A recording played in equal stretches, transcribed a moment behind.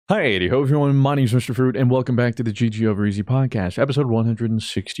Hi, ho everyone. My name is Mr. Fruit, and welcome back to the GG Over Easy podcast, episode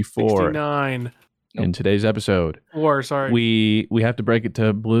 164. 69. In today's episode, Sorry. we have to break it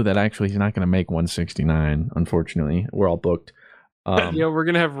to Blue that actually he's not going to make 169. Unfortunately, we're all booked. Yeah, we're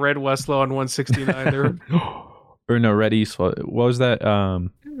gonna have Red Westlow on 169. There, or no, Red East. What was that?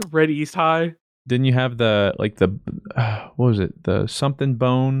 Red East High. Didn't you have the what was it? The something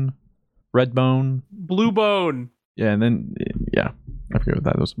bone, red bone, Blue Bone. Yeah, and then I forget what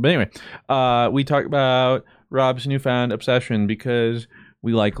that was. But anyway, we talked about Rob's newfound obsession because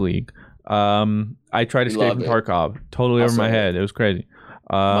we like League. I tried Escape from Tarkov, totally over my head. It was crazy.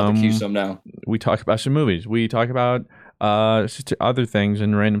 I'm about to cue some now. We talked about some movies. We talked about other things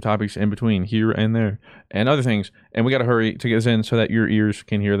and random topics in between here and there and other things. And we got to hurry to get this in so that your ears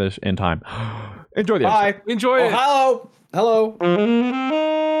can hear this in time. Enjoy the episode. Bye. Enjoy it. Hello.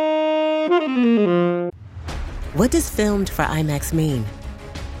 What does filmed for IMAX mean?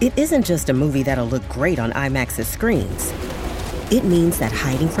 It isn't just a movie that'll look great on IMAX's screens. It means that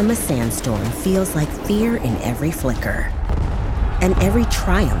hiding from a sandstorm feels like fear in every flicker. And every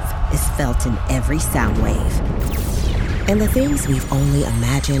triumph is felt in every sound wave. And the things we've only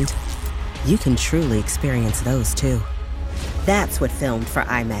imagined, you can truly experience those too. That's what filmed for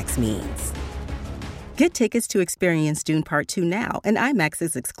IMAX means. Get tickets to experience Dune Part 2 now and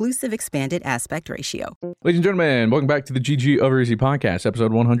IMAX's exclusive expanded aspect ratio. Ladies and gentlemen, welcome back to the GG Over Easy podcast,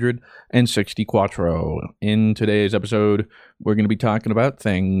 episode 164. In today's episode, we're going to be talking about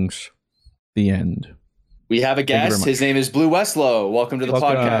things. The end. We have a guest. His name is Blue Westlow. Welcome to the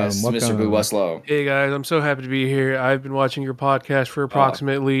podcast, Mr. Blue Westlow. Hey guys, I'm so happy to be here. I've been watching your podcast for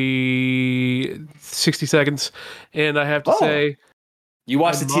approximately 60 seconds, and I have to say, you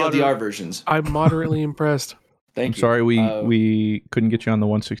watched the TLDR versions. I'm moderately impressed. I'm sorry we couldn't get you on the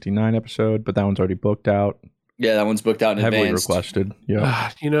 169 episode, but that one's already booked out. Yeah, that one's booked out in Heavily advance. Requested.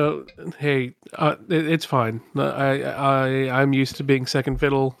 Yeah. Hey, it's fine. I'm used to being second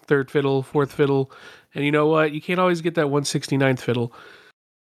fiddle, third fiddle, fourth fiddle, and you know what? You can't always get that 169th fiddle.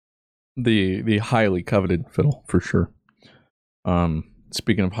 The highly coveted fiddle for sure.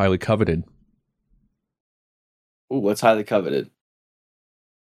 Speaking of highly coveted. Ooh, what's highly coveted?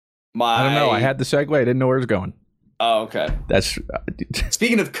 I don't know. I had the segue. I didn't know where it was going. Oh, okay. That's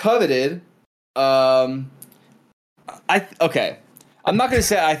speaking of coveted. I'm not going to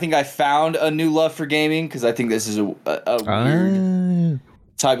say I think I found a new love for gaming because I think this is a weird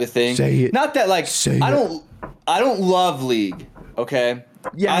type of thing. Say it. Not that I don't love League. Okay.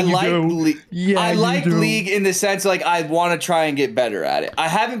 Yeah, I like League. Yeah, I like League in the sense like I want to try and get better at it. I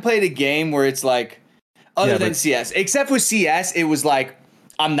haven't played a game where it's like other than CS. Except with CS, it was like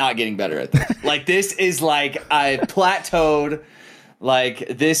I'm not getting better at this. Like this is like I plateaued.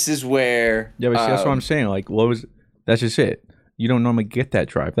 Like this is where. Yeah, but see, that's what I'm saying. Like, that's just it. You don't normally get that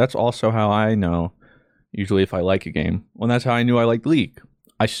drive. That's also how I know. Usually, if I like a game, well, that's how I knew I liked League.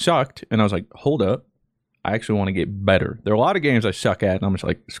 I sucked, and I was like, hold up. I actually want to get better. There are a lot of games I suck at, and I'm just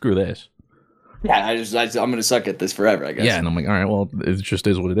like, screw this. Yeah, I'm gonna suck at this forever, I guess. Yeah, and I'm like, all right, well, it just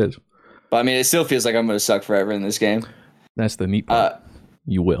is what it is. But I mean, it still feels like I'm gonna suck forever in this game. That's the neat part.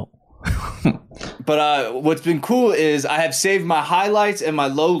 You will. But what's been cool is I have saved my highlights and my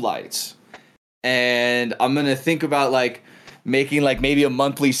lowlights, and I'm gonna think about like making like maybe a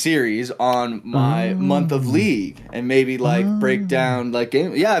monthly series on my month of League and maybe like break down like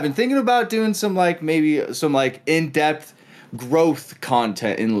game. Yeah, I've been thinking about doing some like maybe some like in-depth growth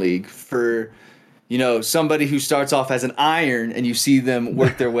content in League for somebody who starts off as an iron and you see them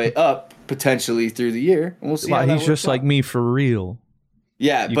work their way up potentially through the year. And we'll see. Wow, he's just like me for real.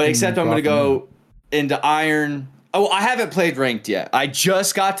 Yeah, but except I'm gonna go into iron. Oh, I haven't played ranked yet. I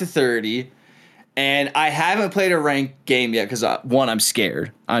just got to 30. And I haven't played a ranked game yet because, one, I'm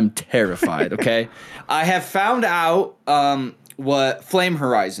scared. I'm terrified, okay? I have found out what Flame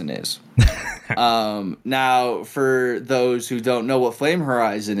Horizon is. Now, for those who don't know what Flame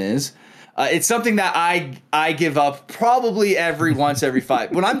Horizon is, it's something that I give up probably every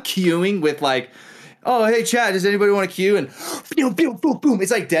fight. When I'm queuing with, like, oh, hey, chat, does anybody want to queue? And boom, boom, boom, boom.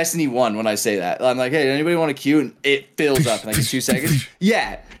 It's like Destiny 1 when I say that. I'm like, hey, does anybody want to queue? And it fills up in like 2 seconds.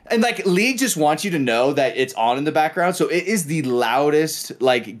 Yeah. And like League just wants you to know that it's on in the background, so it is the loudest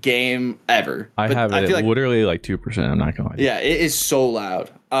like game ever. I have it at literally like 2%. I'm not gonna lie. Yeah, it is so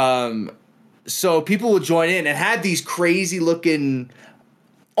loud. So people will join in and have these crazy looking,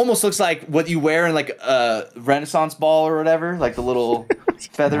 almost looks like what you wear in like a Renaissance ball or whatever, like the little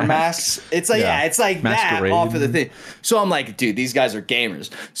feather masks. It's like it's like Masquerade. That off of the thing. So I'm like, dude, these guys are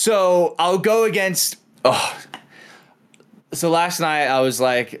gamers. So I'll go against. So last night I was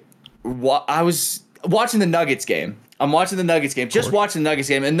like, I was watching the Nuggets game. I'm watching the Nuggets game. Just watching the Nuggets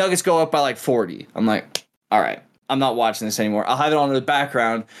game, and Nuggets go up by like 40. I'm like, all right, I'm not watching this anymore. I'll have it on in the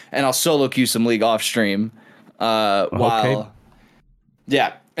background, and I'll solo queue some League off stream. Yeah.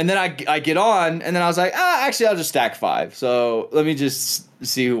 And then I get on, and then I was like, actually, I'll just stack 5. So let me just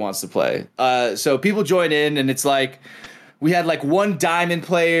see who wants to play. So people join in, and it's like we had like 1 diamond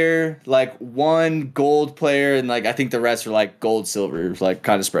player, like 1 gold player, and like I think the rest are like gold, silver, like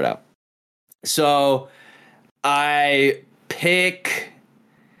kind of spread out. So I think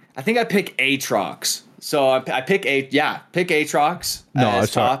I pick Aatrox. So I pick Aatrox. No,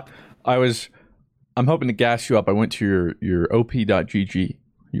 as top. I'm hoping to gas you up. I went to your op.gg.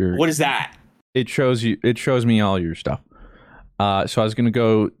 What is that? It shows me all your stuff. So I was gonna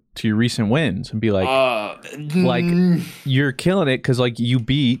go to your recent wins and be like you're killing it because like you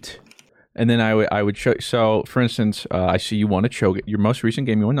beat, and then I would show. So for instance, I see you won a Cho'Gath. Your most recent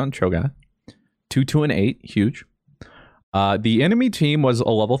game you won on Cho'Gath, 2-2-8, huge. The enemy team was a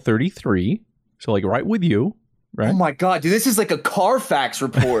level 33, so like right with you. Right? Oh my god, dude! This is like a Carfax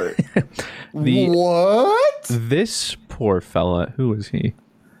report. What? This poor fella. Who is he?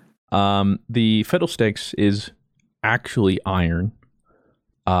 The Fiddlesticks is actually iron.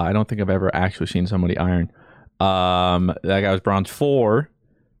 I don't think I've ever actually seen somebody iron. That guy was bronze 4.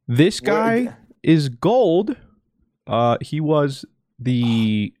 This guy is gold. He was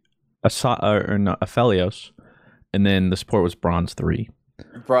the Aphelios, and then the support was bronze 3.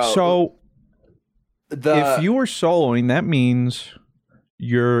 Bro. So if you were soloing, that means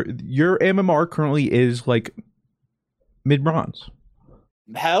your MMR currently is like mid bronze.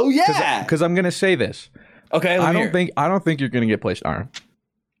 Hell yeah! Because I'm gonna say this. Okay, I don't think you're gonna get placed iron.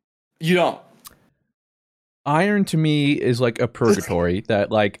 You don't. Iron to me is like a purgatory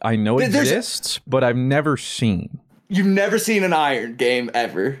that like I know exists, but I've never seen. You've never seen an iron game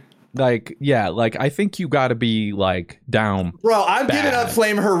ever. Like, yeah, like I think you got to be like down. Bro, I'm giving up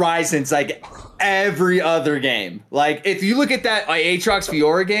Flame Horizons like every other game. Like, if you look at that Aatrox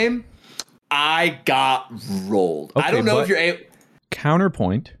Fiora game, I got rolled. Okay, I don't know if you're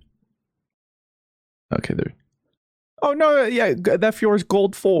counterpoint. Okay, there. Oh no, yeah, that Fiora's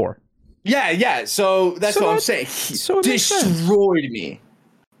gold 4. Yeah. So that's what I'm saying. He destroyed me.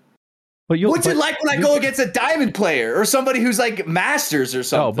 What's it like when I go against a diamond player or somebody who's like masters or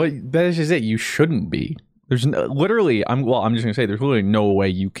something? Oh, but that's just it. You shouldn't be. There's literally. I'm just gonna say there's literally no way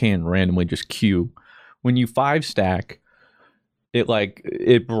you can randomly just queue when you 5 stack.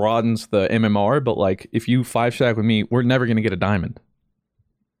 It broadens the MMR, but like if you 5 stack with me, we're never gonna get a diamond.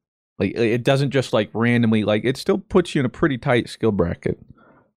 Like it doesn't just like randomly. Like it still puts you in a pretty tight skill bracket,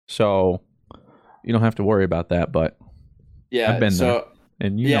 so you don't have to worry about that. But yeah, I've been there.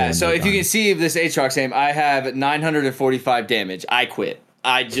 And so if you can see this Aatrox game, I have 945 damage. I quit.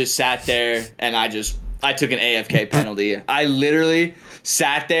 I just sat there and I took an AFK penalty. I literally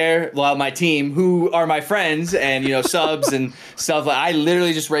sat there while my team, who are my friends and subs and stuff, I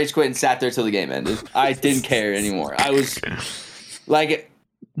literally just rage quit and sat there till the game ended. I didn't care anymore. I was like,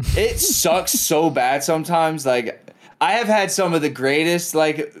 it sucks so bad sometimes. Like, I have had some of the greatest.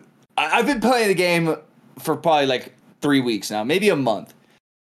 Like, I've been playing the game for probably like 3 weeks now, maybe a month.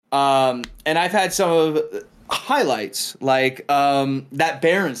 And I've had some of highlights like that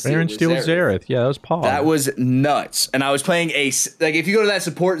Baron Steel with Xerath. Yeah, that was Paul. That was nuts. And I was playing like if you go to that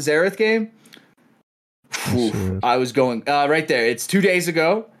support Xerath game, I was going right there. It's 2 days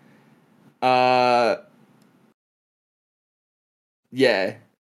ago. Yeah.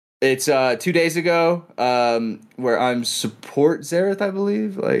 It's 2 days ago where I'm support Xerath, I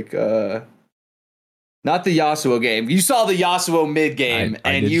believe. Like not the Yasuo game. You sait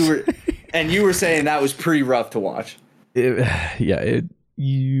was saying that was pretty rough to watch. It was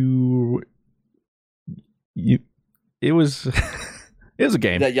it was a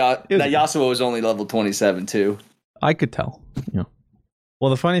game. That Yasuo was only level 27 too. I could tell.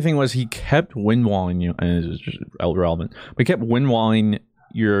 Well, the funny thing was he kept windwalling you, and it's just irrelevant. But he kept windwalling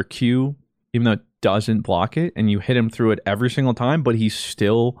your Q, even though it doesn't block it, and you hit him through it every single time, but he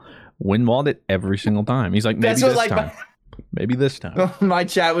still windwalled it every single time. He's like, maybe this time. My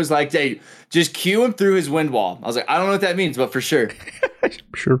chat was like, hey, just cue him through his wind wall. I was like, I don't know what that means, but for sure.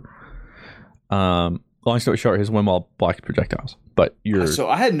 Sure. Long story short, his wind wall blocks projectiles. But so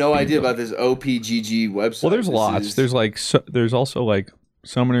I had no idea about this OPGG website. Well, there's lots. There's there's also like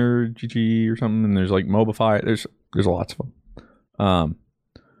Summoner GG or something, and there's like Mobify. There's lots of them.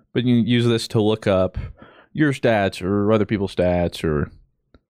 But you use this to look up your stats or other people's stats, or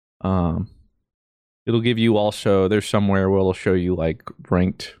it'll give you also, there's somewhere where it'll show you like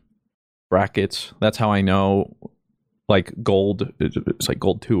ranked brackets. That's how I know like gold, it's like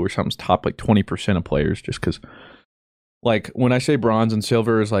gold 2 or something's top like 20% of players, just because like when I say bronze and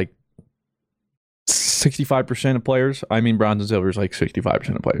silver is like 65% of players, I mean bronze and silver is like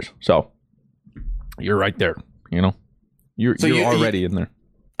 65% of players. So you're right there. You know, you're already in there.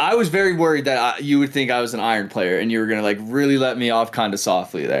 I was very worried that you would think I was an iron player and you were gonna like really let me off kind of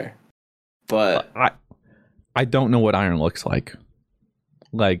softly there. But I don't know what iron looks like.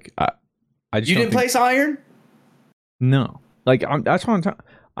 Like I just you didn't place iron? No. Like that's what I'm talking.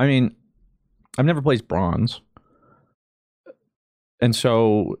 I mean, I've never placed bronze, and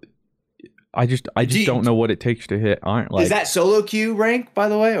so I just don't know what it takes to hit iron. Like, is that solo queue rank, by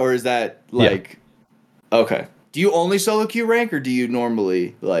the way, or is that like okay? Do you only solo queue rank, or do you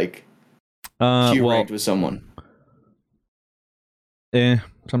normally like queue ranked with someone?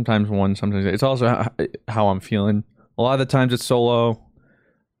 Sometimes one, sometimes it's also how I'm feeling. A lot of the times it's solo.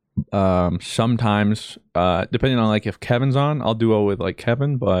 Sometimes depending on like if Kevin's on, I'll duo with like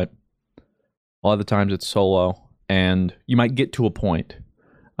Kevin, but a lot of the times it's solo, and you might get to a point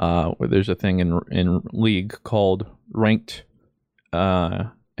where there's a thing in League called ranked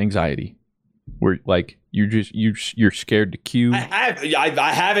anxiety, where like you're scared to queue. I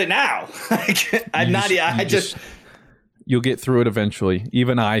have it now. You'll get through it eventually.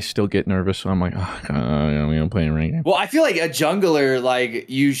 Even I still get nervous, so I'm like, I'm playing ranked. Well, I feel like a jungler, like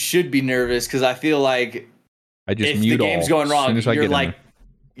you should be nervous because I feel like I just if mute the game's going wrong, you're like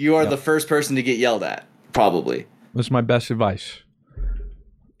you are the first person to get yelled at, probably. This is my best advice.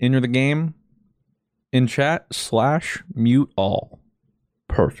 Enter the game in chat / mute all.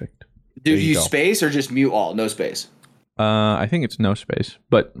 Perfect. Do you use space or just mute all? No space. I think it's no space,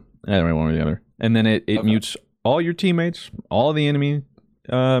 but anyway, one or the other. And then it mutes all your teammates, all the enemy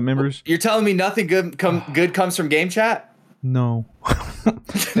members. You're telling me nothing good comes from game chat? No.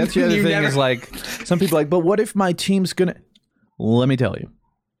 That's the other thing is like, some people are like, but what if my team's gonna... Let me tell you.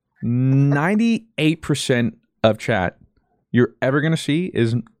 98% of chat you're ever gonna see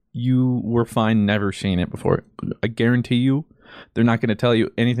is you were fine never seeing it before. I guarantee you they're not gonna tell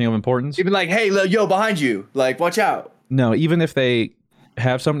you anything of importance. Even like, hey, yo, behind you. Like, watch out. No, even if they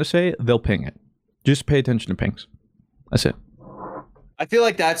have something to say, they'll ping it. Just pay attention to pings. That's it. I feel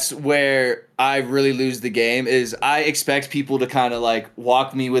like that's where I really lose the game is I expect people to kind of like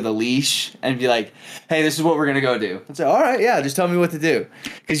walk me with a leash and be like, hey, this is what we're going to go do. And say, all right, yeah, just tell me what to do.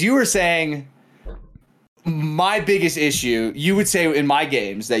 Because you were saying my biggest issue, you would say in my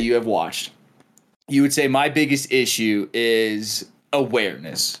games that you have watched, you would say my biggest issue is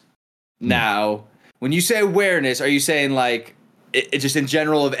awareness. Now, when you say awareness, are you saying like, it just in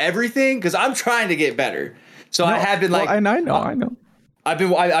general of everything? Because I'm trying to get better. So I have been like... and I know.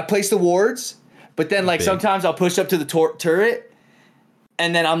 I place the wards, but then like sometimes I'll push up to the turret,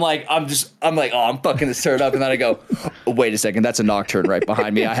 and then I'm like, oh, I'm fucking this turret up, and then I go, oh, wait a second, that's a Nocturne right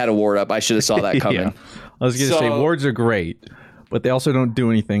behind me. I had a ward up. I should have saw that coming. Yeah. I was going to say, wards are great, but they also don't do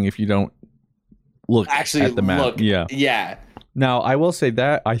anything if you don't look at the map. Yeah. Now, I will say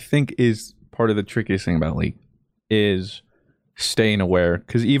that I think is part of the trickiest thing about League is staying aware,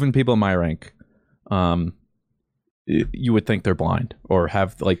 because even people in my rank, you would think they're blind or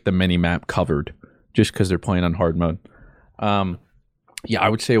have like the mini map covered just because they're playing on hard mode. I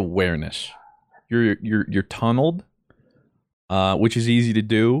would say awareness. You're tunneled, which is easy to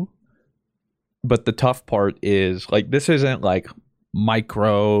do, but the tough part is like this isn't like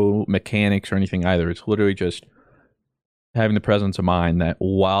micro mechanics or anything either. It's literally just having the presence of mind that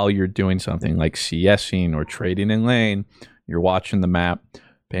while you're doing something like CSing or trading in lane, you're watching the map,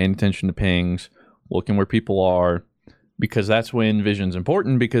 paying attention to pings, looking where people are, because that's when vision's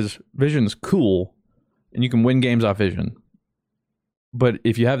important, because vision's cool and you can win games off vision. But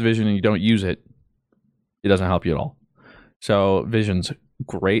if you have vision and you don't use it, it doesn't help you at all. So vision's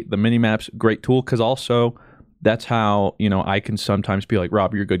great. The mini-map's a great tool, because also that's how, I can sometimes be like,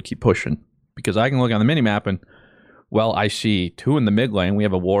 Rob, you're good, keep pushing. Because I can look on the mini-map and, well, I see 2 in the mid lane. We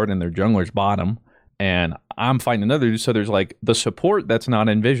have a ward and their jungler's bottom. And I'm fighting another. So there's like the support that's not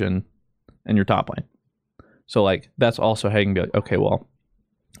in vision and your top lane. So like that's also how you can be like, okay, well,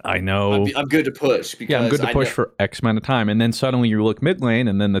 I know I'm good to push. Because I'm good to push for X amount of time. And then suddenly you look mid lane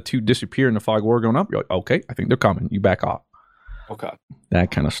and then the 2 disappear in the fog war going up. You're like, okay, I think they're coming. You back off. Okay. That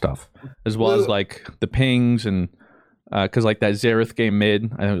kind of stuff. As well as like the pings and because like that Xerath game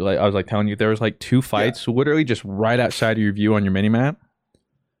mid, I was like telling you, there was like 2 fights literally just right outside of your view on your mini map.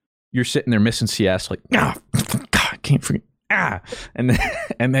 You're sitting there missing CS like, God, I can't forget. And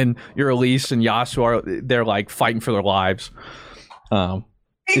then your Elise and Yasuo are they're like fighting for their lives. Ping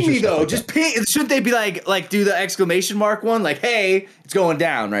me though, like just ping. Shouldn't they be like do the exclamation mark one? Like, hey, it's going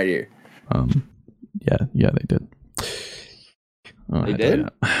down right here. Yeah, they did. They did?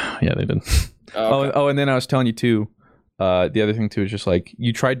 Yeah, they did. Okay. Oh, and then I was telling you too, the other thing too is just like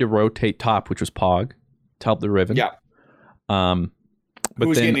you tried to rotate top, which was Pog, to help the Riven. Yeah. But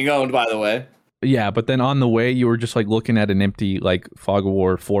Who's then, getting owned, by the way? yeah, but then on the way you were just like looking at an empty like Fog of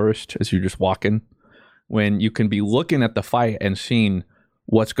War forest as you're just walking, when you can be looking at the fight and seeing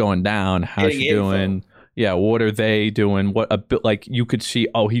what's going down, how's Getting she info. doing. Yeah, what are they doing? What a bit like you could see.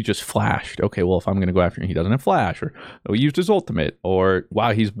 Oh, he just flashed. Okay, well if I'm gonna go after him, he doesn't have flash, or oh, he used his ultimate, or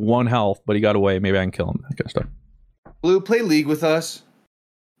wow, he's 1 health, but he got away. Maybe I can kill him. That kind of stuff. Blue, play League with us.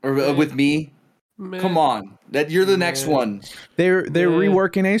 Or with me. Man. Come on. You're the next Man. one. They're Yeah.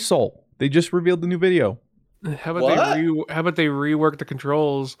 reworking a soul. They just revealed the new video. How about What? how about they rework the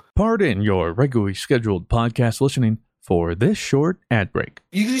controls? Pardon your regularly scheduled podcast listening for this short ad break.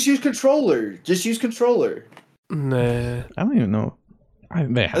 You can just use controller. Just use controller. Nah. I don't even know.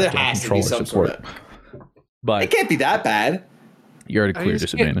 They have There to have has to be controller some support, sort of. but It can't be that bad. you're at a I clear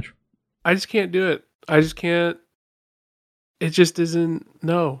just can't- disadvantage. I just can't do it. I just can't. It just isn't.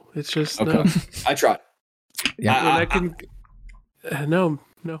 No, it's just Okay. no. I tried. Yeah. When I can. No.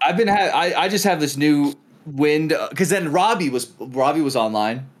 I've been I just have this new wind because then Robbie was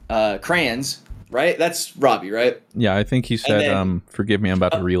online. Crayons, right? That's Robbie, right? Yeah, I think he said, then- "Forgive me, I'm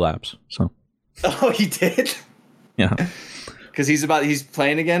about to relapse." So Oh, he did. yeah, Because he's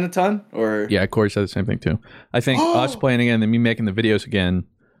playing again a ton, or yeah. Corey said the same thing too. I think us playing again and me making the videos again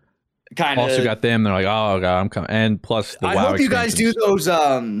kind of. also got them. They're like, "Oh god, I'm coming!" And plus the I WoW hope you guys do expansions.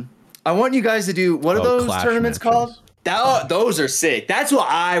 those. I want you guys to do what are Oh, those Clash tournaments matches. called? Those are sick. That's what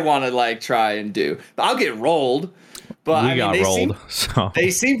I want to like try and do. I'll get rolled, but We got they rolled, so They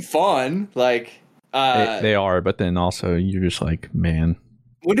seem fun. Like, they are. But then also, you're just like, man,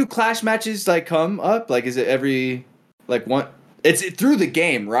 when do Clash matches like come up? Like, is it every like one? It's through the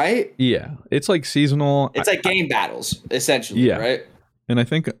game, right? yeah, it's like seasonal. It's like game battles, essentially, Yeah. right? And I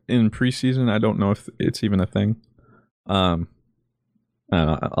think in preseason, I don't know if it's even a thing. I don't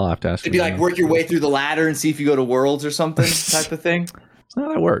know, I'll have to ask. It'd be like work your way through the ladder and see if you go to Worlds or something type of thing. It's not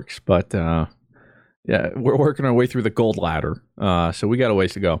how that works, but yeah, we're working our way through the gold ladder, so we got a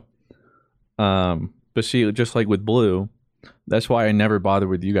ways to go. But see, just like with Blue, that's why I never bothered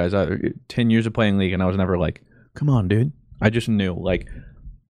with you guys either. 10 years of playing League, and I was never like, "Come on, dude." I just knew like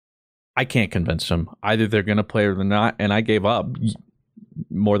I can't convince them. Either they're gonna play or they're not, and I gave up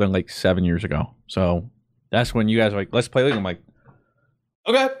more than like 7 years ago. So that's when you guys are like, "Let's play League." I'm like,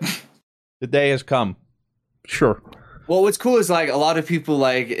 Okay. the day has come. Sure. Well, what's cool is like a lot of people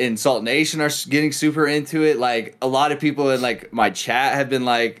like in Salt Nation are getting super into it. Like a lot of people in like my chat have been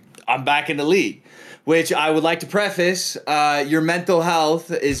like, "I'm back in the League," which I would like to preface. Your mental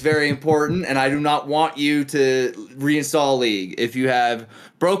health is very important, and I do not want you to reinstall League. If you have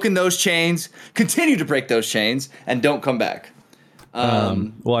broken those chains, continue to break those chains, and don't come back.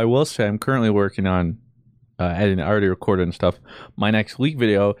 Well, I will say I'm currently working on editing. I already recorded and stuff. My next League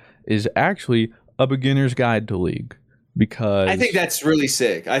video is actually a beginner's guide to League, because I think that's really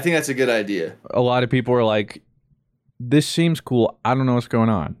sick. I think that's a good idea. a lot of people are like, "This seems cool. I don't know what's going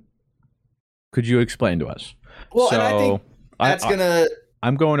on. Could you explain to us?" Well, and I think that's gonna.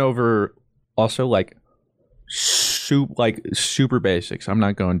 I'm going over also like super basics. I'm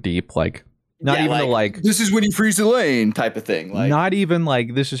not going deep. Like not yeah, even the like. This is when you freeze the lane type of thing. Like, Not even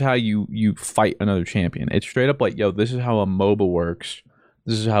like this is how you fight another champion. It's straight up like, yo, this is how a MOBA works.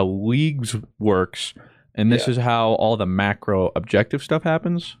 This is how leagues works, and this is how all the macro objective stuff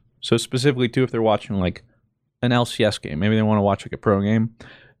happens. So specifically too, if they're watching like an LCS game, maybe they want to watch like a pro game,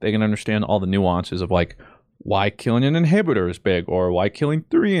 they can understand all the nuances of like why killing an inhibitor is big, or why killing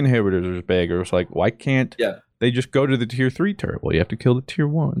 3 inhibitors is big, or it's like why can't they just go to the tier 3 turret? Well, you have to kill the tier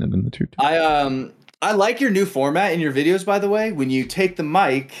 1 and then the tier 2. I like your new format in your videos, by the way, when you take the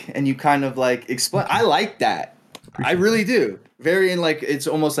mic and you kind of like explain. I like that. I really do. Very it's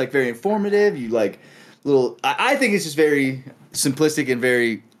almost like very informative. You like little. I think it's just very simplistic and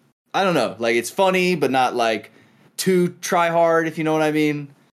very. I don't know. Like it's funny, but not like too try hard. If you know what I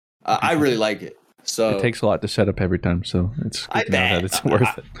mean. I really like it. So It takes a lot to set up every time, so it's good I to know that bet. it's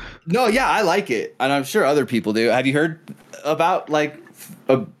worth it. No, yeah, I like it, and I'm sure other people do. Have you heard about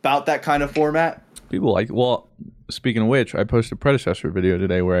about that kind of format? People like. Well, speaking of which, I posted a predecessor video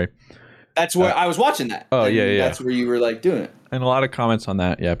today where That's where I was watching that. Oh, and yeah. That's where you were like doing it. and a lot of comments on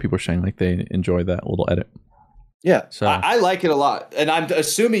that. Yeah, people are saying like they enjoy that little edit. Yeah, So- I like it a lot, and I'm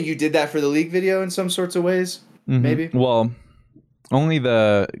assuming you did that for the League video in some sorts of ways. Mhm. Maybe. Well, only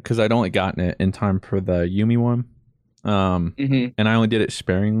because I'd only gotten it in time for the Yumi one, Mm-hmm. and I only did it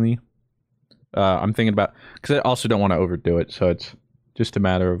sparingly. I'm thinking about because I also don't want to overdo it, so it's just a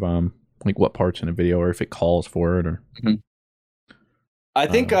matter of like what parts in a video or if it calls for it or. Mhm. I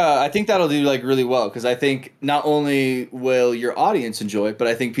think that'll do like really well because I think not only will your audience enjoy it, but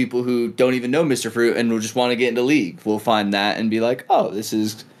I think people who don't even know Mr. Fruit and will just want to get into League will find that and be like, oh, this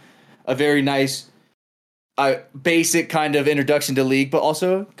is a very nice, basic kind of introduction to League, but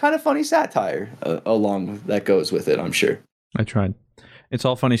also kind of funny satire along with, that goes with it. I'm sure. I tried. It's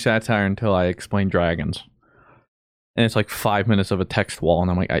all funny satire until I explain dragons, and it's like 5 minutes of a text wall,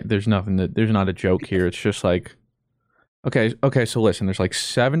 and I'm like, there's nothing. There's not a joke here. It's just like. Okay, so listen, there's like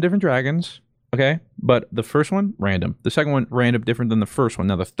 7 different dragons, okay? But the first one, random. The second one, random, different than the first one.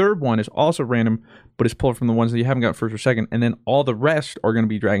 Now, the third one is also random, but it's pulled from the ones that you haven't got first or second, and then all the rest are going to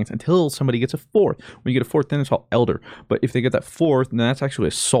be dragons until somebody gets a fourth. When you get a fourth, then it's all elder. But if they get that fourth, then that's actually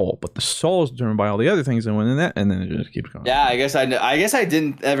a soul. But the soul is determined by all the other things, and then it just keeps going. Yeah, I guess I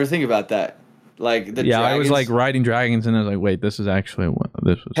didn't ever think about that. Like the dragons. I was like riding dragons, and I was like, wait, this is actually what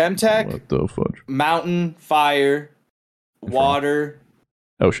this is. Chemtech, what the fudge? Mountain, fire. Water,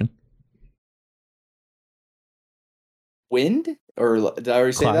 ocean, wind, or did I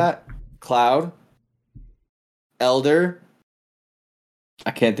already say that? Cloud, elder. I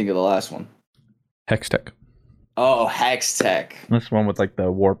can't think of the last one. Hextech. Oh, Hextech. That's the one with like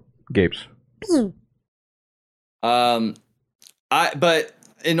the warp gapes. But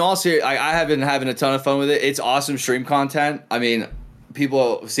in all seriousness, I have been having a ton of fun with it. It's awesome stream content. I mean,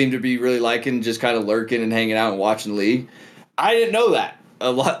 people seem to be really liking just kind of lurking and hanging out and watching League. I didn't know that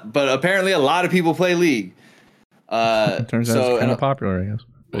a lot, but apparently a lot of people play League. It turns out it's kind of popular, I guess.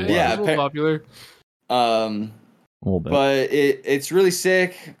 Yeah, it's a little popular. A little bit. But it's really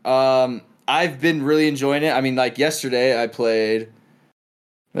sick. I've been really enjoying it. I mean, like yesterday I played,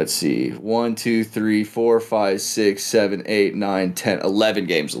 let's see, 1, 2, 3, 4, 5, 6, 7, 8, 9, 10, 11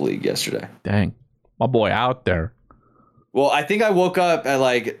 games of League yesterday. Dang. My boy out there. Well, I think I woke up at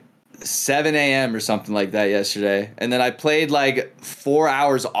like 7 a.m. or something like that yesterday. And then I played like 4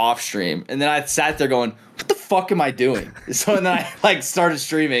 hours off stream. And then I sat there going, what the fuck am I doing? So then I like started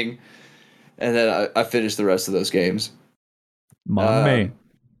streaming. And then I finished the rest of those games. My man.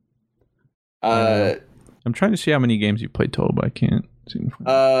 I'm trying to see how many games you played total, but I can't seem to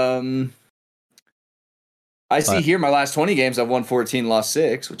find I see here my last 20 games, I've won 14, lost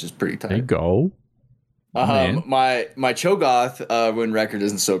 6, which is pretty tight. There you go. My Cho'Gath win record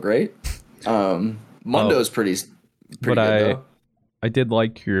isn't so great. Mundo's pretty good though. I did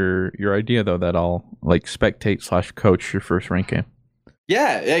like your idea though that I'll like spectate / coach your first rank game.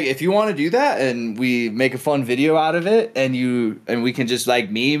 Yeah, if you want to do that and we make a fun video out of it and we can just like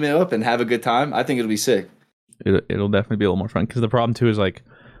meme it up and have a good time, I think it'll be sick. It'll definitely be a little more fun because the problem too is like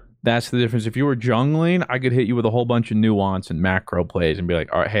that's the difference. If you were jungling, I could hit you with a whole bunch of nuance and macro plays and be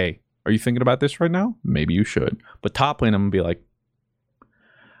like, all right, hey, are you thinking about this right now? Maybe you should. But top lane, I'm gonna be like,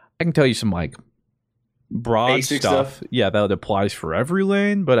 I can tell you some like broad basic stuff. Yeah, that applies for every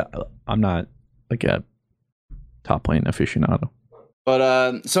lane, but I'm not like a top lane aficionado.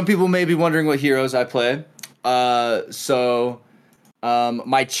 But some people may be wondering what heroes I play. So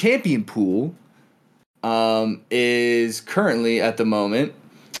my champion pool is currently at the moment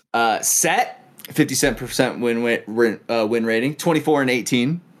set 50% win rating, 24 and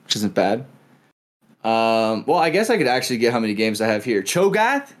 18. Which isn't bad. Well, I guess I could actually get how many games I have here.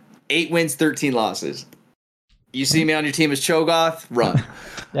 Cho'Gath, 8 wins, 13 losses. You see me on your team as Cho'Gath, run.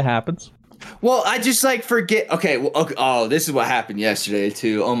 It happens. Well, I just like forget. Okay, oh, this is what happened yesterday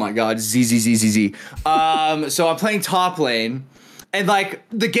too. Oh my God, Z. So I'm playing top lane, and like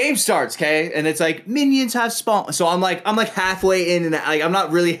the game starts, okay, and it's like minions have spawn. So I'm like halfway in, and like I'm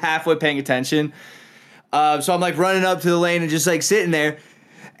not really halfway paying attention. So I'm like running up to the lane and just like sitting there.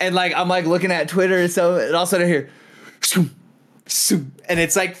 And like I'm like looking at Twitter and so, and all of a sudden I hear, and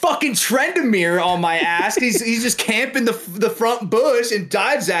it's like fucking Trendamir on my ass. He's just camping the front bush and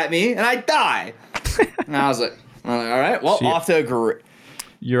dives at me, and I die. And I was like, all right, well, off to a great.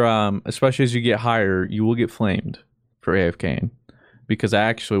 You're especially as you get higher, you will get flamed for AFKing because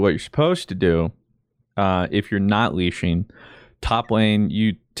actually what you're supposed to do, if you're not leashing, top lane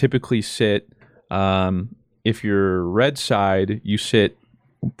you typically sit. If you're red side, you sit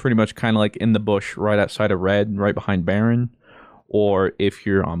pretty much kind of like in the bush right outside of red, right behind Baron. Or if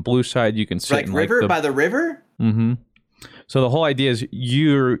you're on blue side, you can sit like in river by the river. Mm-hmm. So the whole idea is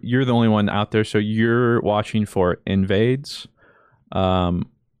you're the only one out there, so you're watching for invades,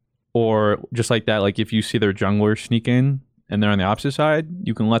 or just like that. Like if you see their jungler sneak in and they're on the opposite side,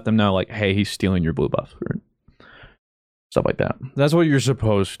 you can let them know like, hey, he's stealing your blue buff or stuff like that. That's what you're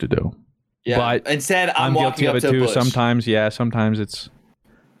supposed to do. Yeah. But instead, I'm guilty of it too. Sometimes it's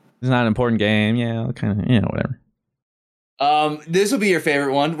not an important game. Yeah, kind of, whatever. This will be your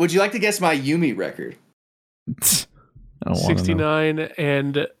favorite one. Would you like to guess my Yuumi record? I don't want to know. 69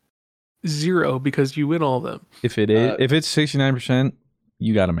 and 0 because you win all of them. If it's 69%,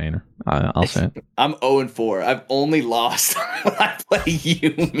 you got a mainer. I'll say it. I'm 0-4. I've only lost when I play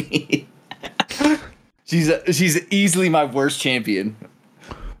Yumi. She's easily my worst champion.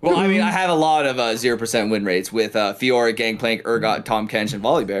 Well, I mean, I have a lot of 0% win rates with Fiora, Gangplank, Urgot, Tahm Kench, and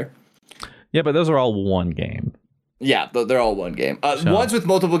Volibear. Yeah, but those are all one game. Yeah, they're all one game. Ones with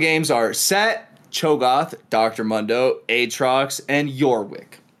multiple games are Set, Cho'Gath, Dr. Mundo, Aatrox, and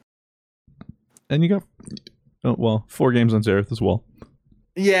Yorwick. And you got 4 games on Xerath as well.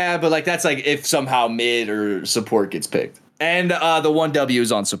 Yeah, but like that's like if somehow mid or support gets picked. And the 1W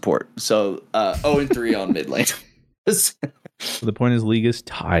is on support. So 0-3 on mid lane. The point is, League is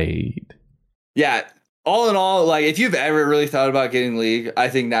tied. Yeah. All in all, like if you've ever really thought about getting League, I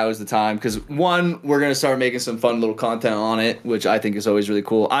think now is the time. Because one, we're going to start making some fun little content on it, which I think is always really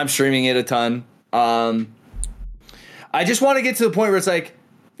cool. I'm streaming it a ton. I just want to get to the point where it's like,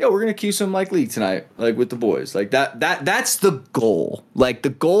 yo, we're going to queue some like League tonight, like with the boys. Like that's the goal. Like the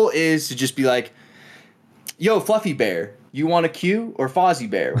goal is to just be like, yo, Fluffy Bear, you want a queue? Or Fozzie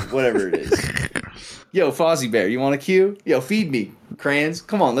Bear, whatever it is. Yo, Fozzie Bear, you want a queue? Yo, feed me, Crayons.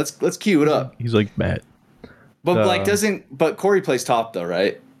 Come on, let's queue it up. He's like, bet. But but Corey plays top though,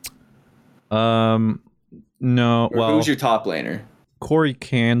 right? No. Or who's your top laner? Corey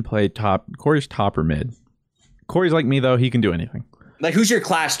can play top. Corey's top or mid. Corey's like me though; he can do anything. Like, who's your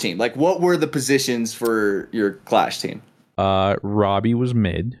Clash team? Like, what were the positions for your Clash team? Robbie was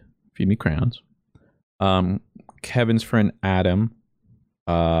mid. Feed me crowns. Kevin's friend Adam.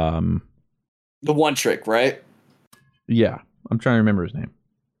 The one trick, right? Yeah, I'm trying to remember his name.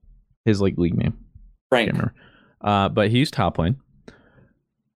 His like league name. Frank. But he's top lane.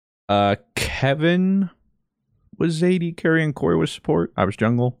 Kevin was AD carry and Corey was support. I was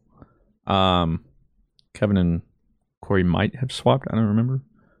jungle. Kevin and Corey might have swapped. I don't remember.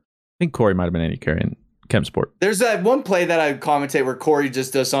 I think Corey might have been AD carry and Chem support. There's that one play that I commentate where Corey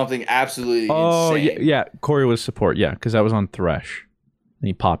just does something absolutely insane. Yeah. Corey was support. Yeah, because that was on Thresh. And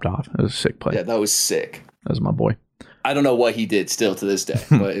he popped off. It was a sick play. Yeah, that was sick. That was my boy. I don't know what he did still to this day,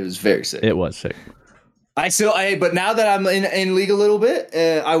 but it was very sick. It was sick. But now that I'm in League a little bit,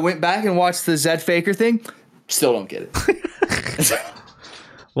 I went back and watched the Zed Faker thing. Still don't get it.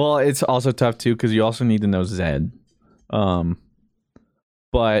 Well, it's also tough too because you also need to know Zed. But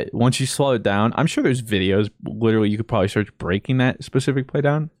once you slow it down, I'm sure there's videos. Literally, you could probably search breaking that specific play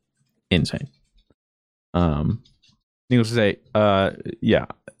down. Insane. Needless to say, yeah,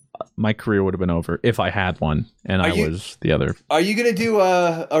 my career would have been over if I had one and I was the other. Are you gonna do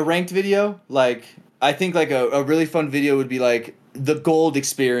a ranked video? Like, I think like a really fun video would be like the gold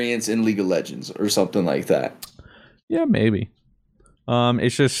experience in League of Legends or something like that. Yeah, maybe.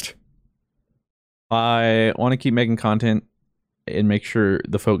 It's just I want to keep making content and make sure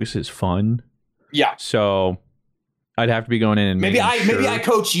the focus is fun. Yeah. So I'd have to be going in and maybe I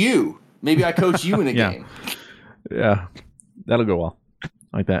coach you. Maybe I coach you in a game. Yeah, that'll go well.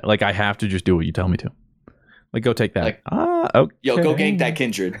 Like that. Like I have to just do what you tell me to. Like go take that. Like, okay. Yo, go gank that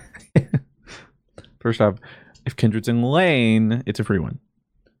Kindred. First off, if Kindred's in lane, it's a free one.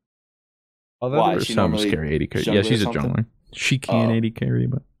 Although why? There's She some normally scary 80 carry. Yeah, she's a jungler. She can 80 carry,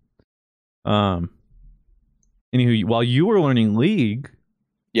 but anywho, while you were learning League,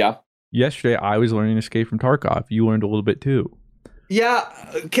 yesterday I was learning Escape from Tarkov. You learned a little bit too. Yeah.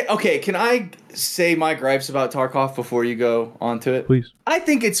 Okay. Can I say my gripes about Tarkov before you go on to it? Please. I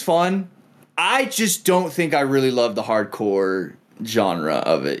think it's fun. I just don't think I really love the hardcore genre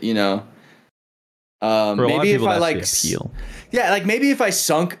of it. You know. For a lot of people, if I that's like the appeal. Yeah, like maybe if I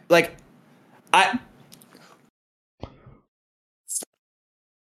sunk like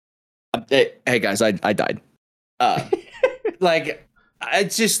Hey guys, I died. Like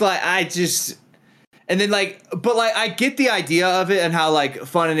and then but I get the idea of it and how like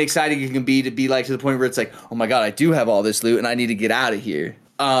fun and exciting it can be to be like to the point where it's like, oh my god, I do have all this loot and I need to get out of here.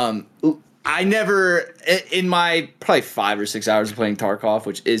 I never in my probably 5 or 6 hours of playing Tarkov,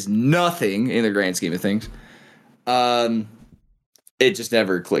 which is nothing in the grand scheme of things. It just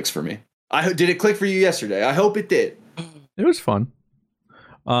never clicks for me. Did it click for you yesterday? I hope it did. It was fun.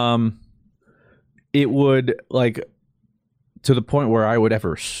 It would like to the point where I would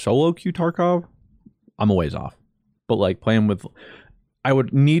ever solo queue Tarkov. I'm a ways off, but like playing with, I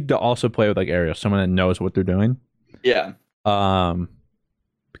would need to also play with like Ariel, someone that knows what they're doing. Yeah.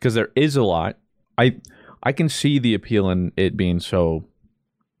 Because there is a lot. I can see the appeal in it being so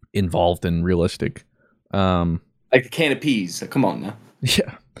involved and realistic. Like a can of peas. Come on now.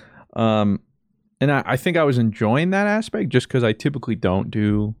 Yeah. And I think I was enjoying that aspect just because I typically don't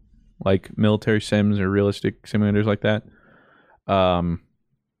do like military sims or realistic simulators like that.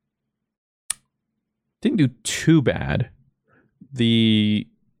 Didn't do too bad. The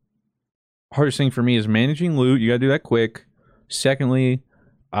hardest thing for me is managing loot. You gotta do that quick. Secondly,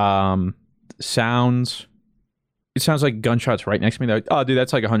 sounds. It sounds like gunshots right next to me. They're like, oh, dude,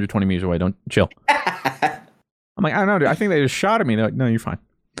 that's like 120 meters away. Don't chill. I'm like, I don't know, dude. I think they just shot at me. They're like, no, you're fine.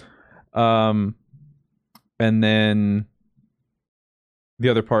 And then the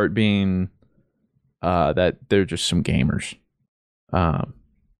other part being that they're just some gamers.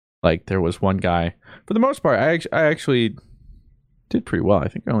 Like there was one guy. For the most part, I actually did pretty well. I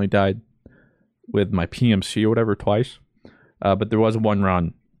think I only died with my PMC or whatever twice. But there was one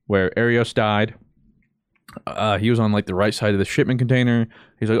run where Arios died. He was on like the right side of the shipment container.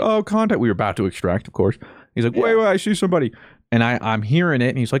 He's like, oh, contact. We were about to extract, of course. He's like, wait, I see somebody. And I'm hearing it,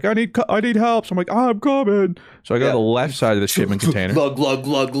 and he's like, I need help. So I'm like, I'm coming. So I go to the left side of the shipment container. Glug, glug,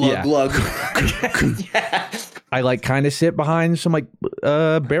 glug, glug, glug. I like kind of sit behind some like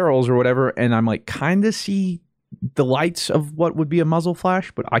barrels or whatever, and I'm like kind of see the lights of what would be a muzzle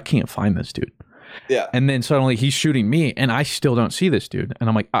flash, but I can't find this dude. Yeah. And then suddenly he's shooting me, and I still don't see this dude. And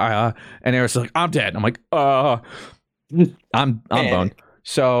I'm like, and Eric's like, I'm dead. I'm like, I'm boned.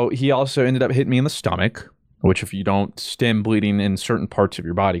 So he also ended up hitting me in the stomach, which if you don't stem bleeding in certain parts of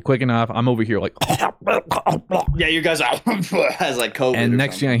your body quick enough, I'm over here like, yeah, you guys are has like COVID. And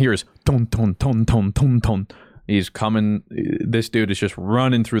next thing I hear is ton ton ton ton ton ton. He's coming. This dude is just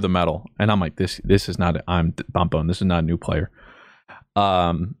running through the metal, and I'm like, this is not. I'm boned. This is not a new player.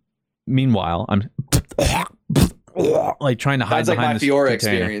 Meanwhile, I'm like trying to hide behind my this Fiora container.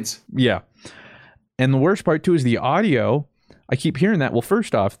 experience. Yeah, and the worst part too is the audio. I keep hearing that. Well,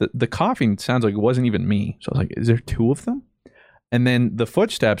 first off, the coughing sounds like it wasn't even me. So I was like, is there two of them? And then the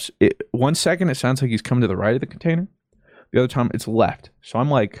footsteps. 1 second it sounds like he's coming to the right of the container. The other time it's left. So I'm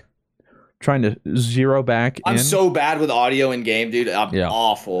like trying to zero back in. I'm so bad with audio in game, dude. I'm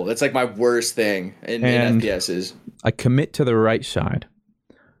awful. That's like my worst thing in FPSs. I commit to the right side.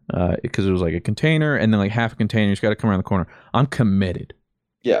 Because it was like a container and then like half a container. He's got to come around the corner. I'm committed.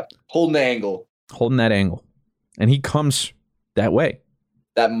 Yeah. Holding the angle. Holding that angle. And he comes that way.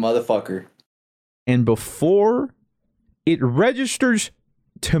 That motherfucker. And before it registers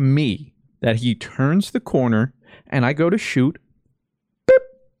to me that he turns the corner and I go to shoot, beep,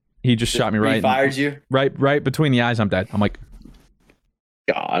 he just shot me right. Fired you? Right between the eyes. I'm dead. I'm like,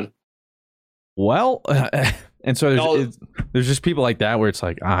 God. Well, and so there's just people like that where it's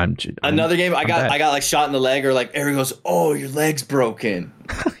like, another game. I got like shot in the leg, or like Eric goes, oh, your leg's broken.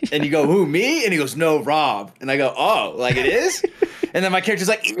 And you go, who, me? And he goes, no, Rob. And I go, oh, like it is? And then my character's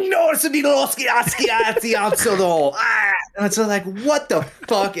like, no, it's a and it's like, what the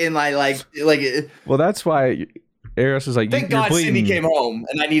fuck? And like. Well, that's why Eros is like, thank God bleeding. Cindy came home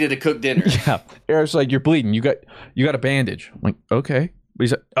and I needed to cook dinner. Yeah, Eros is like, you're bleeding. You got a bandage. I'm like, okay. But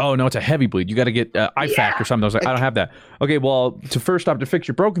he's like, oh no, it's a heavy bleed. You got to get IFAC or something. I was like, I don't have that. Okay, well, to fix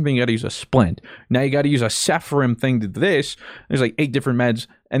your broken thing, you got to use a splint. Now you got to use a Sephirim thing to do this. There's like 8 different meds,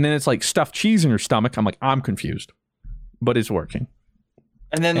 and then it's like stuffed cheese in your stomach. I'm like, I'm confused, but it's working.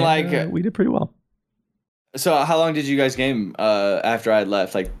 And then we did pretty well. So how long did you guys game after I had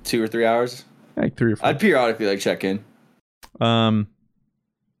left? Like 2 or 3 hours? Like 3 or 4. I'd periodically like check in. 2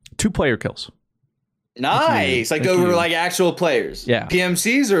 player kills. Nice. Like over like actual players. Yeah.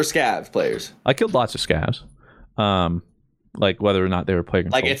 PMCs or scavs players? I killed lots of scavs. Like whether or not they were player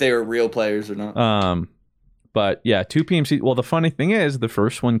controlled. Like if they were real players or not. But yeah, 2 PMCs. Well, the funny thing is the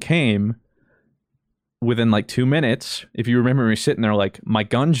first one came within like 2 minutes. If you remember me sitting there like my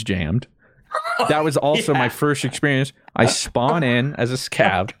gun's jammed. That was also my first experience. I spawn in as a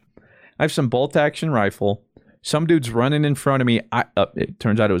scav. I have some bolt action rifle. Some dude's running in front of me. It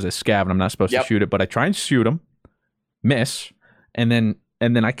turns out it was a scav, and I'm not supposed to shoot it. But I try and shoot him, miss, and then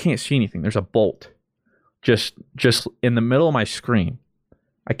I can't see anything. There's a bolt, just in the middle of my screen.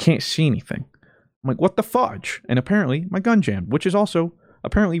 I can't see anything. I'm like, what the fudge? And apparently my gun jammed, which is also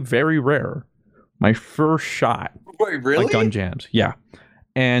apparently very rare. My first shot, wait, really? My gun jams, yeah.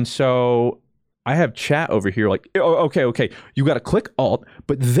 And so I have chat over here like, oh, okay. You got to click Alt,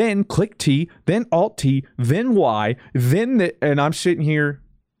 but then click T, then Alt T, then Y, then and I'm sitting here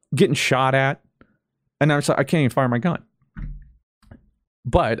getting shot at, and I was like, I can't even fire my gun.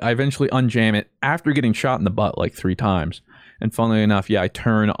 But I eventually unjam it after getting shot in the butt like 3 times. And funnily enough, I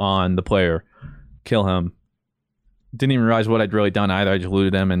turn on the player, kill him. Didn't even realize what I'd really done either. I just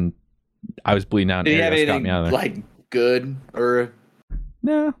looted him, and I was bleeding out. Did you have anything like good or?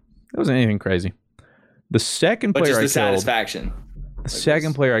 No, it wasn't anything crazy. The second player I killed, satisfaction. The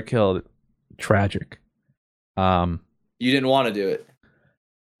second player I killed, tragic. You didn't want to do it.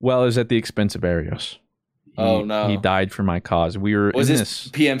 Well, it was at the expense of Arios. Oh, no. He died for my cause. We were Was in this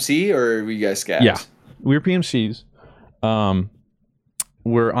PMC or were you guys scabs? Yeah, we were PMCs.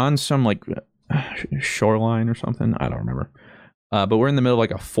 We're on some like shoreline or something. I don't remember. But we're in the middle of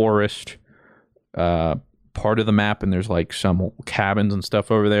like a forest part of the map, and there's like some cabins and stuff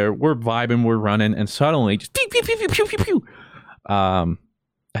over there. We're vibing, we're running, and suddenly just pew, pew, pew, pew, pew, pew, pew.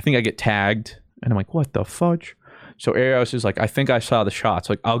 I think I get tagged, and I'm like, what the fudge? So Arios is like, I think I saw the shots.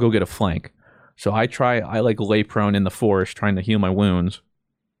 Like, I'll go get a flank. So I like lay prone in the forest trying to heal my wounds.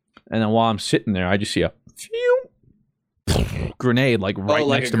 And then while I'm sitting there, I just see a grenade like right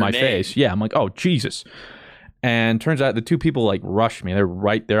like next a to my grenade. face. Yeah, I'm like, oh, Jesus. And turns out the two people like rushed me. They're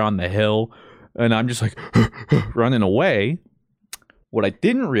right there on the hill. And I'm just like running away. What I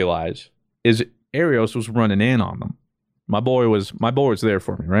didn't realize is Arios was running in on them. My boy was there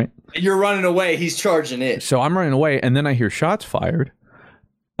for me, right? You're running away. He's charging it. So I'm running away, and then I hear shots fired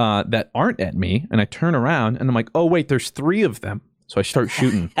that aren't at me, and I turn around, and I'm like, oh, wait, there's 3 of them. So I start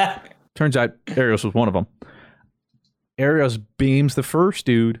shooting. Turns out Arios was one of them. Arios beams the first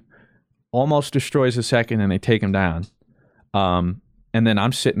dude, almost destroys the second, and they take him down. And then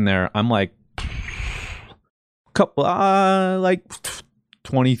I'm sitting there. I'm like, like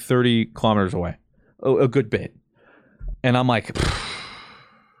 20, 30 kilometers away. A good bit. And I'm like,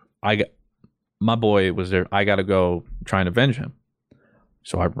 my boy was there. I got to go try and avenge him.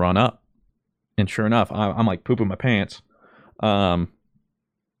 So I run up. And sure enough, I'm like pooping my pants. And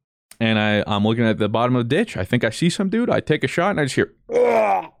I'm looking at the bottom of the ditch. I think I see some dude. I take a shot and I just hear,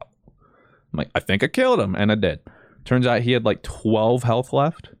 ugh! I'm like, I think I killed him. And I did. Turns out he had like 12 health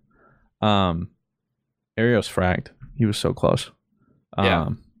left. Arios fragged. He was so close. Yeah.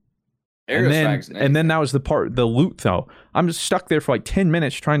 And then that was the loot though. I'm just stuck there for like 10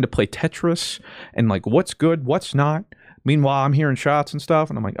 minutes trying to play Tetris and like what's good, what's not. Meanwhile, I'm hearing shots and stuff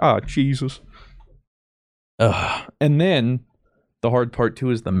and I'm like, oh, Jesus. And then the hard part too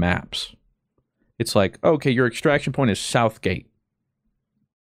is the maps. It's like, okay, your extraction point is Southgate.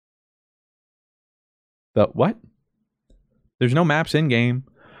 The what? There's no maps in game.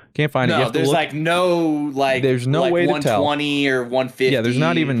 Can't find it. No, there's like no like. There's no way to tell. 120 or 150. Yeah, there's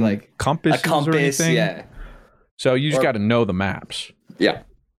not even like compasses a compass. or anything. Yeah. So you just got to know the maps. Yeah.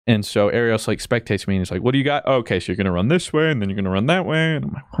 And so Arios like spectates me and he's like, "What do you got? Oh, okay, so you're gonna run this way and then you're gonna run that way." And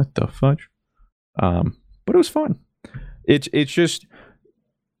I'm like, "What the fudge?" But it was fun. It's just,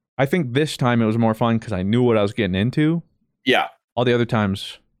 I think this time it was more fun because I knew what I was getting into. Yeah. All the other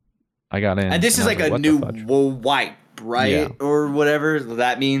times, I got in. And this is like a "What new the fudge?" wipe, right? Yeah. Or whatever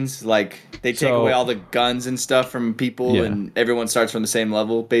that means. Like they take away all the guns and stuff from people, and everyone starts from the same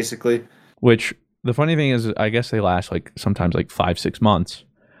level, basically. Which the funny thing is, I guess they last like sometimes like 5-6 months.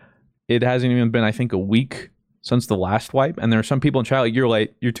 It hasn't even been, I think, a week since the last wipe, and there are some people in chat like, "You're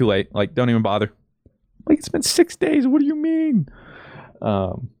late. You're too late. Like, don't even bother." Like, it's been 6 days. What do you mean?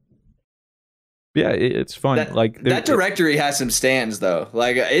 Yeah, it's fun. That directory has some stands though.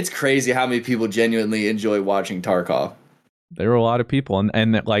 Like, it's crazy how many people genuinely enjoy watching Tarkov. There were a lot of people,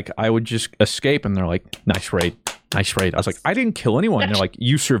 and like I would just escape, and they're like, "Nice raid, nice raid." I was like, "I didn't kill anyone." And they're like,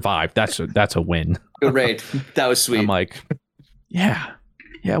 "You survived. That's a win." Good raid. That was sweet. I'm like, yeah,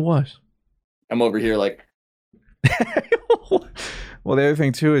 it was. I'm over here like. Well, the other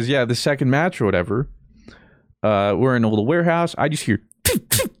thing too is, the second match or whatever. We're in a little warehouse. I just hear.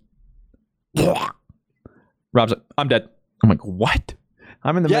 Rob's like, "I'm dead." I'm like, "What?"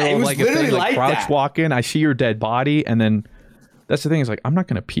 I'm in the middle of like a thing, like crouch walking. I see your dead body, and then that's the thing is like, I'm not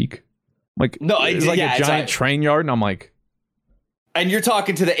gonna peek. Like, no, it's like a giant train yard, and I'm like, and you're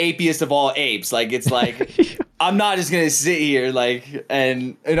talking to the apiest of all apes. Like, it's like, I'm not just gonna sit here like,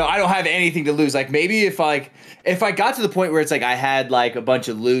 and I don't have anything to lose. Like, maybe if I got to the point where it's like I had like a bunch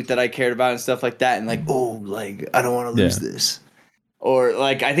of loot that I cared about and stuff like that, and like, oh, like I don't want to lose this. Or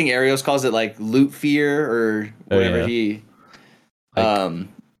like I think Arios calls it like loot fear or whatever he.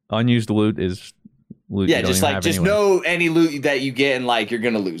 Unused loot is loot. Yeah, just know any loot that you get and like you're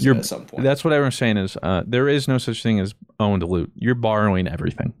gonna lose it at some point. That's what everyone's saying is there is no such thing as owned loot. You're borrowing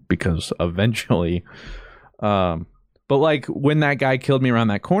everything because eventually. But like when that guy killed me around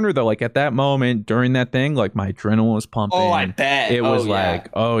that corner though, like at that moment during that thing, like my adrenaline was pumping. Oh, I bet it was like,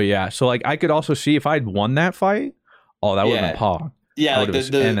 oh yeah. So like I could also see if I'd won that fight. Oh, that would have been pog. Yeah, like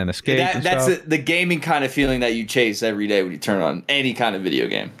and then escape. That's the gaming kind of feeling that you chase every day when you turn on any kind of video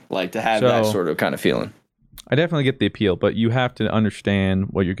game. Like to have that sort of kind of feeling. I definitely get the appeal, but you have to understand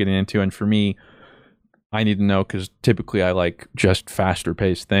what you're getting into. And for me, I need to know because typically I like just faster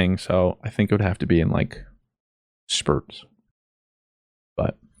paced things. So I think it would have to be in like spurts.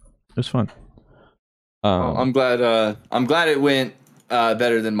 But it was fun. I'm glad it went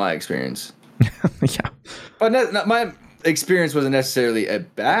better than my experience. Yeah. But my experience wasn't necessarily a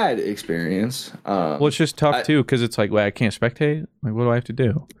bad experience. Well, it's just tough too because it's like, well, I can't spectate. Like, what do I have to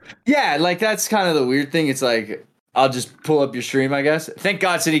do? Yeah, like that's kind of the weird thing. It's like I'll just pull up your stream, I guess. Thank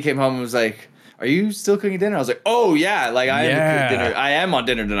God, Cindy came home and was like, "Are you still cooking dinner?" I was like, "Oh yeah, like I am to cook dinner. I am on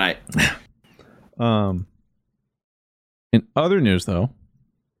dinner tonight." In other news, though,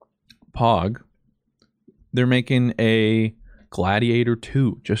 Pog, they're making a Gladiator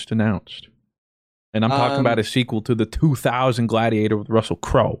 2 just announced. And I'm talking about a sequel to the 2000 Gladiator with Russell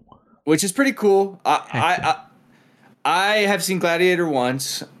Crowe. Which is pretty cool. I have seen Gladiator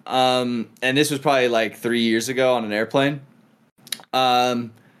once, and this was probably like 3 years ago on an airplane. Okay,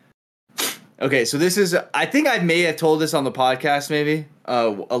 so this is, I think I may have told this on the podcast maybe a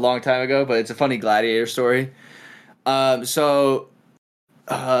long time ago, but it's a funny Gladiator story. Let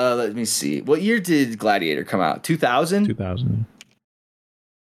me see. What year did Gladiator come out? 2000? 2000.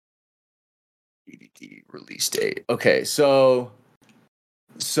 DVD release date. Okay, so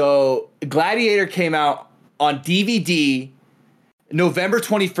Gladiator came out on DVD November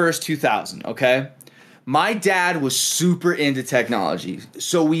 21st, 2000, okay? My dad was super into technology,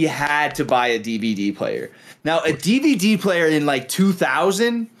 so we had to buy a DVD player. Now, a DVD player in like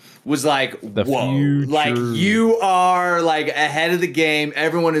 2000 was like, whoa, like you are like ahead of the game.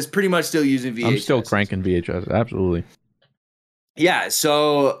 Everyone is pretty much still using VHS. I'm still cranking VHS, absolutely. Yeah,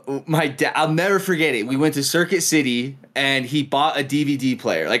 so my dad, I'll never forget it. We went to Circuit City and he bought a DVD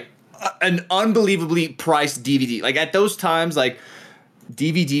player, like an unbelievably priced DVD. Like at those times, like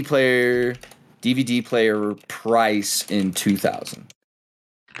DVD player price in 2000.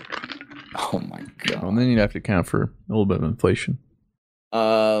 Oh my God. Well, and then you'd have to account for a little bit of inflation.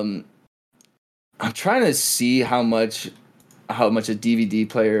 I'm trying to see how much a DVD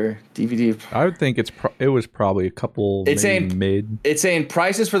player. I would think it was probably a couple. It's saying mid. It's saying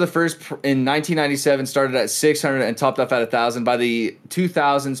prices for the first in 1997 started at $600 and topped off at $1,000. By the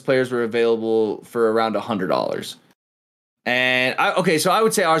 2000s, players were available for around $100. And so I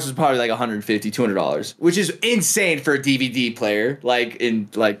would say ours was probably like $150, $200, which is insane for a DVD player, like in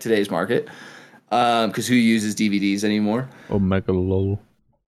like today's market. Because who uses DVDs anymore? Omega lol.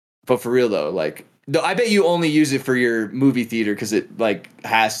 But for real though, like, I bet you only use it for your movie theater because it like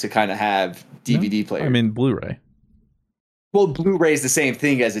has to kind of have DVD player. I mean, Blu-ray. Well, Blu-ray is the same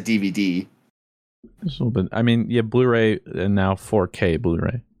thing as a DVD. Just a little bit. I mean, yeah, Blu-ray and now 4K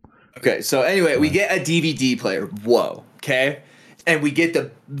Blu-ray. Okay, so anyway, we get a DVD player. Whoa, okay, and we get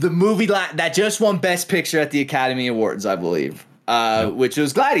the movie that just won Best Picture at the Academy Awards, I believe, which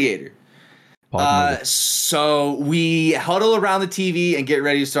was Gladiator. So we huddle around the TV and get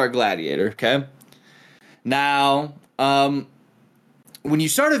ready to start Gladiator. Okay. Now, when you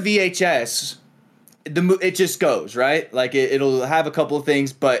start a VHS, it just goes, right? Like it'll have a couple of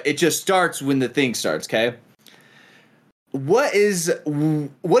things, but it just starts when the thing starts. Okay. What does a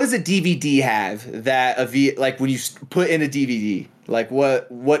DVD have that like when you put in a DVD, like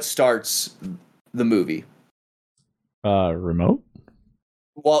what starts the movie? Remote.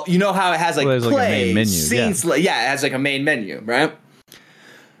 Well, you know how it has like play, like a main menu, scenes. Yeah. It has like a main menu, right?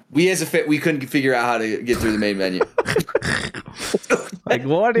 We couldn't figure out how to get through the main menu. Like,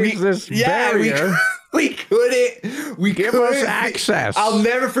 what is this barrier? We couldn't. Give us access. I'll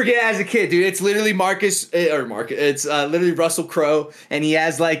never forget as a kid, dude. It's literally It's literally Russell Crowe, and he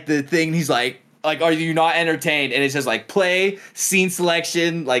has like the thing. He's like, are you not entertained? And it says like play, scene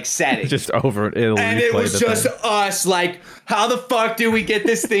selection, like setting. Just over it. And it was just us like, how the fuck do we get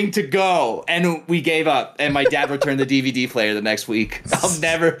this thing to go? And we gave up. And my dad returned the DVD player the next week. I'll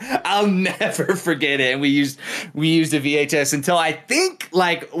never forget it. And we used a VHS until I think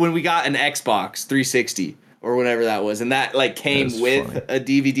like when we got an Xbox 360 or whatever that was, and that like came with a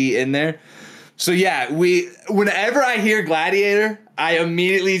DVD in there. So yeah, whenever I hear Gladiator, I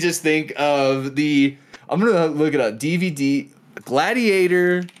immediately just think of I'm gonna look it up.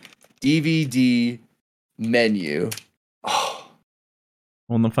 Gladiator DVD menu. Oh.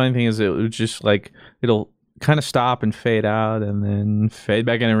 Well, and the funny thing is, it was just like it'll kind of stop and fade out, and then fade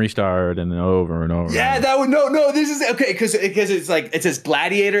back in and restart, and then over and over. Yeah, that would no. This is okay because it's like it says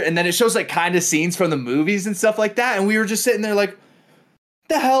Gladiator, and then it shows like kind of scenes from the movies and stuff like that, and we were just sitting there like,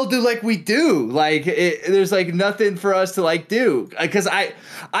 the hell do like we do like there's like nothing for us to like do because I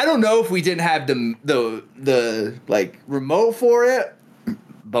don't know if we didn't have the like remote for it,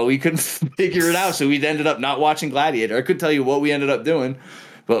 but we couldn't figure it out, so we ended up not watching Gladiator. I couldn't tell you what we ended up doing,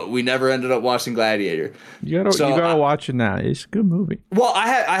 but we never ended up watching Gladiator. You gotta watch it now. It's a good movie. Well, I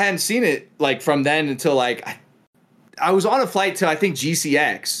hadn't seen it like from then until like I was on a flight to I think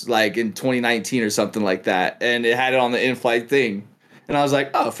GCX like in 2019 or something like that, and it had it on the in-flight thing. and I was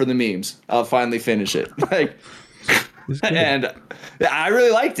like, oh, for the memes, I'll finally finish it. Like, and I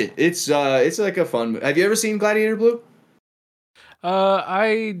really liked it. It's like a fun. Have you ever seen Gladiator Blue?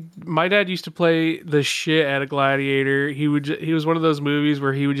 My dad used to play the shit out of Gladiator. He was one of those movies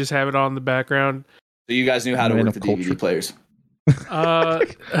where he would just have it on in the background. So you guys knew how to work the DVD players.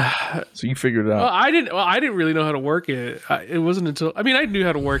 So you figured it out. I didn't really know how to work it. It wasn't until I knew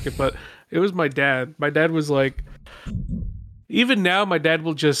how to work it, but it was my dad. My dad was like, even now, my dad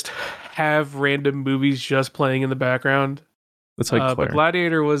will just have random movies just playing in the background. That's like but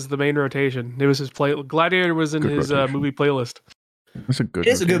Gladiator was the main rotation. It was his play. Gladiator was in his movie playlist. It's a good.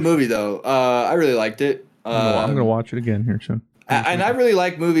 It's a good movie though. I really liked it. I'm gonna watch it again here soon. And I really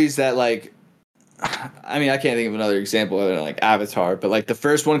like movies that like. I mean, I can't think of another example other than like Avatar, but like the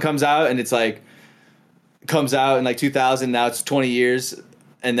first one comes out and it's like comes out in like 2000. Now it's 20 years,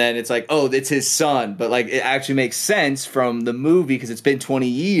 and then it's like, oh, it's his son, but like it actually makes sense from the movie because it's been 20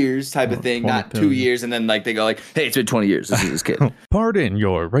 years type of thing, not 2 years, and then like they go like, hey, it's been 20 years. This is his kid. Pardon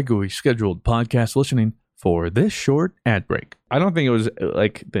your regularly scheduled podcast listening for this short ad break. I don't think it was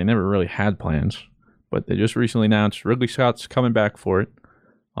like they never really had plans, but they just recently announced Ridley Scott's coming back for it.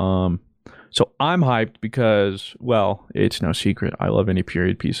 So I'm hyped because, well, it's no secret. I love any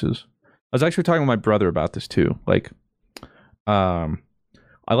period pieces. I was actually talking with my brother about this too. Like, I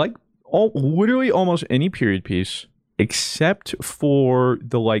like literally almost any period piece except for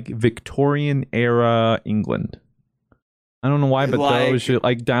the like Victorian era England. I don't know why, but those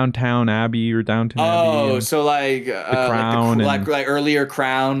like Downtown Abbey or Downton Abbey. Oh, so like the Crown, like earlier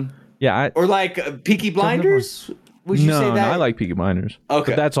Crown. Yeah, or like Peaky Blinders. Would you say that? No, I like Peaky Blinders.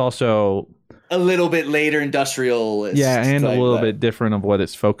 Okay, but that's also a little bit later industrialist. Yeah, and a little bit different of what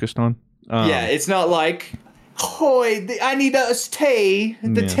it's focused on. Yeah, it's not like, I need a tea.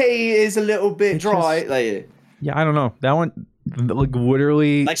 The tea is a little bit dry. Yeah, I don't know. That one, like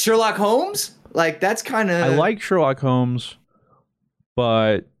literally, like Sherlock Holmes. Like that's kind of. I like Sherlock Holmes,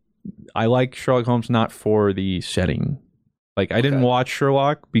 but I like Sherlock Holmes not for the setting. Like I didn't watch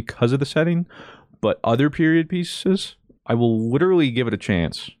Sherlock because of the setting, but other period pieces, I will literally give it a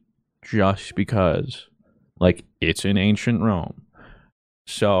chance. Just because, like, it's in ancient Rome.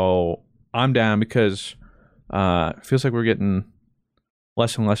 So I'm down because it feels like we're getting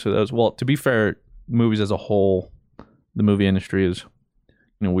less and less of those. Well, to be fair, movies as a whole, the movie industry is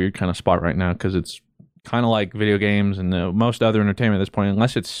in a weird kind of spot right now because it's kind of like video games and most other entertainment at this point,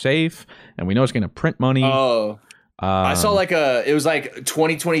 unless it's safe and we know it's going to print money. Oh, I saw like it was like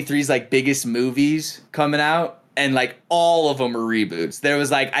 2023's like biggest movies coming out. And like all of them are reboots. There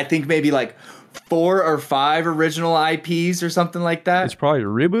was like I think maybe like 4 or 5 original IPs or something like that. It's probably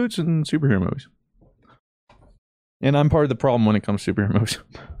reboots and superhero movies. And I'm part of the problem when it comes to superhero movies.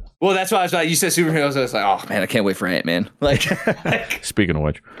 Well, that's why I was like, you said superheroes. I was like, oh man, I can't wait for Ant-Man. Like, speaking of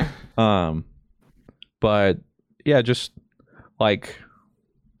which, but yeah, just like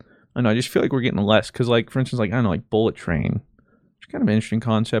I don't know. I just feel like we're getting less because, like, for instance, like I don't know, like Bullet Train. It's kind of an interesting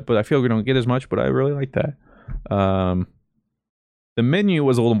concept, but I feel like we don't get as much. But I really like that. The menu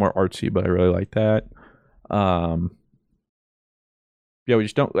was a little more artsy, but I really like that. Yeah, we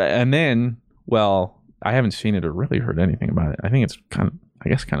just don't. And then, well, I haven't seen it or really heard anything about it. I think it's kind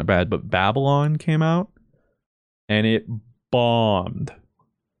of bad. But Babylon came out, and it bombed.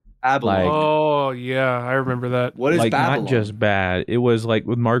 Babylon. Oh yeah, I remember that. What is like Babylon? Not just bad. It was like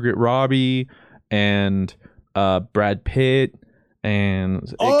with Margaret Robbie and Brad Pitt. And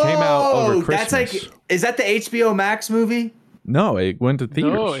it came out over Christmas. That's like, is that the HBO Max movie? No, it went to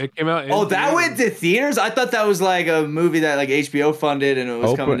theaters. No, it came out. That went to theaters? I thought that was like a movie that like HBO funded and it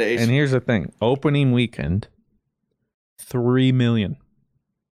was coming to HBO. And here's the thing: opening weekend, 3 million.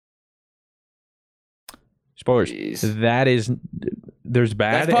 Spoilers. Jeez. That is, there's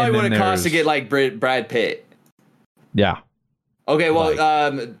bad. That's probably and what it costs to get like Brad Pitt. Yeah. Okay,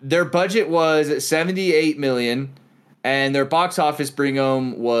 well, their budget was 78 million. And their box office bring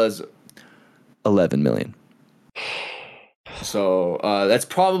home was 11 million. So that's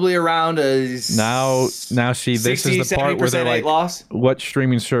probably around a now see, this is the part where they're like, loss. What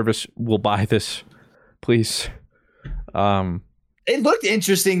streaming service will buy this, please? It looked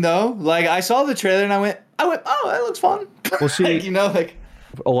interesting though. Like I saw the trailer and I went, oh, that looks fun. Well, see, like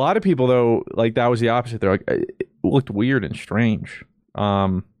a lot of people though, like that was the opposite. They're like, it looked weird and strange.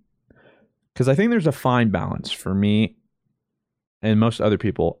 Because I think there's a fine balance for me and most other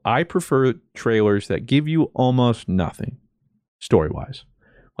people. I prefer trailers that give you almost nothing story-wise.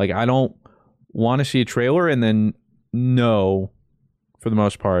 Like, I don't want to see a trailer and then know, for the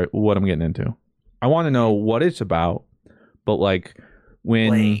most part, what I'm getting into. I want to know what it's about, but like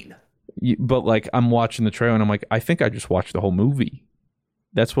when... but like I'm watching the trailer and I'm like, I think I just watched the whole movie.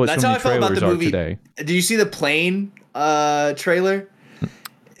 That's what That's so how many I felt about trailers the are movie. today. Did you see the plane trailer?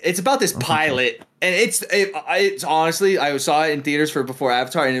 It's about this pilot, and it's honestly, I saw it in theaters for before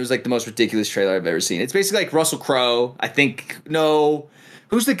Avatar, and it was like the most ridiculous trailer I've ever seen. It's basically like Russell Crowe. I think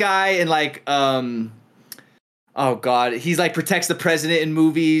who's the guy in like oh god, he's like protects the president in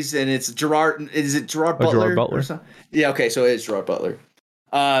movies, and it's Gerard. Is it Gerard Butler? Gerard Butler. Or something? Yeah, okay, so it's Gerard Butler.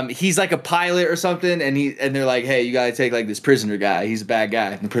 He's like a pilot or something, and they're like, hey, you gotta take like this prisoner guy. He's a bad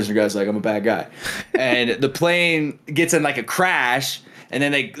guy. And the prisoner guy's like, I'm a bad guy. And the plane gets in like a crash, and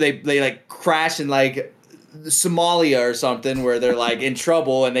then they like crash in like Somalia or something where they're like in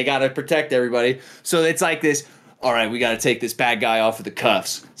trouble and they gotta protect everybody. So it's like this, all right, we gotta take this bad guy off of the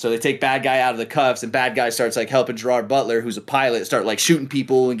cuffs. So they take bad guy out of the cuffs, and bad guy starts like helping Gerard Butler, who's a pilot, start like shooting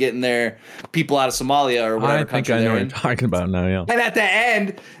people and getting their people out of Somalia or whatever I think country I know they're what in. you're talking about now. Yeah. And at the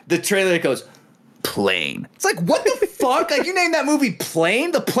end, the trailer goes, plane. It's like, what the fuck? Like, you named that movie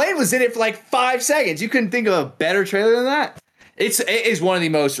Plane? The plane was in it for like 5 seconds. You couldn't think of a better trailer than that? It is one of the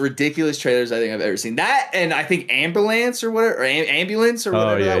most ridiculous trailers I think I've ever seen. That, and I think Ambulance or whatever, or Ambulance or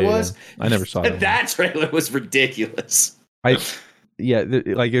whatever that was. I never saw that. That trailer was ridiculous. Like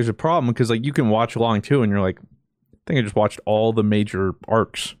there's a problem because like you can watch along too, and you're like, I think I just watched all the major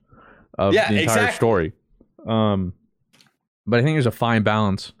arcs of the entire story. But I think there's a fine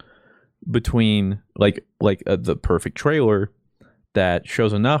balance between like the perfect trailer that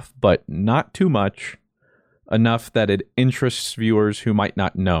shows enough but not too much, enough that it interests viewers who might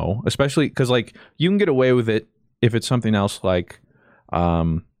not know, especially because like you can get away with it if it's something else like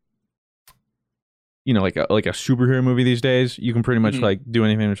you know, like a superhero movie these days. You can pretty much like do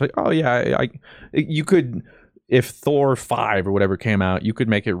anything. It's like, oh yeah, you could, if Thor 5 or whatever came out, you could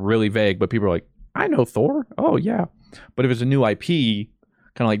make it really vague, but people are like, I know Thor. Oh yeah. But if it's a new IP,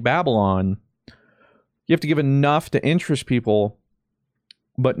 kind of like Babylon, you have to give enough to interest people,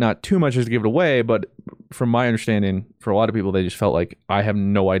 but not too much as to give it away. But from my understanding, for a lot of people, they just felt like, I have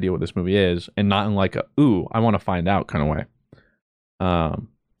no idea what this movie is, and not in like I want to find out kind of way.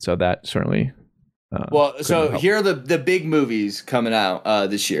 So that certainly. So here are the big movies coming out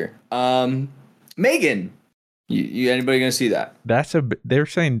this year. Megan, you anybody gonna see that? They're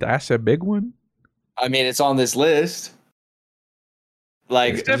saying that's a big one. I mean, it's on this list.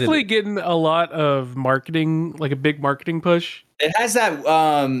 Like, it's definitely getting a lot of marketing, like a big marketing push. It has that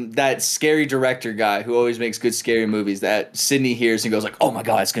that scary director guy who always makes good scary movies that Sydney hears and goes like, "Oh my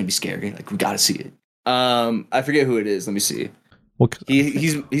god, it's gonna be scary! Like, we gotta see it." I forget who it is. Let me see. Well,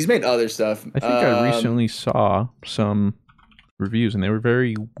 he's made other stuff. I think I recently saw some reviews and they were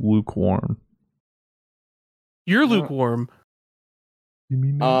very lukewarm. You're lukewarm. You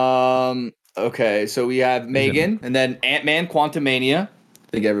mean that? Okay, so we have Megan, and then Ant-Man: Quantumania.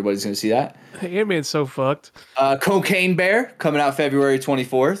 I think everybody's gonna see that. Ant-Man's so fucked. Cocaine Bear coming out February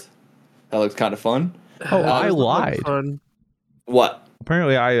 24th. That looks kind of fun. Oh, I lied. What?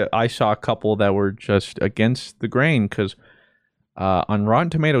 Apparently, I saw a couple that were just against the grain because on Rotten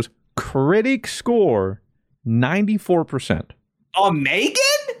Tomatoes, critic score 94%. Oh, Megan?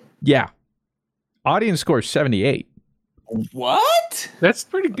 Yeah. Audience score 78. What? That's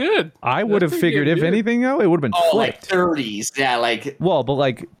pretty good. I would have figured, if anything, though, it would have been flipped. Like 30s. Yeah, like. Well, but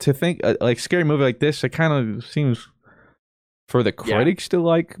like to think like scary movie like this, it kind of seems for the critics to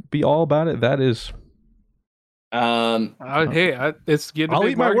like be all about it. That is. It's getting. I'll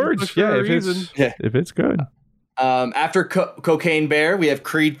eat my words. Yeah, if it's good. After Cocaine Bear, we have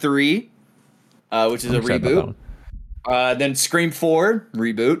Creed 3, which is a reboot. Then Scream 4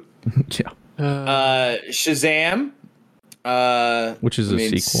 reboot. Yeah. Shazam. Which is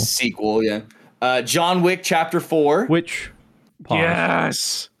a sequel. Yeah. John Wick Chapter 4. Which. Pause.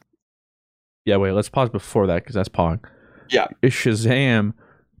 Yes. Yeah. Wait. Let's pause before that because that's Pong. Yeah. Shazam.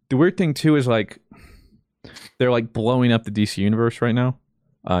 The weird thing too is like they're like blowing up the DC universe right now.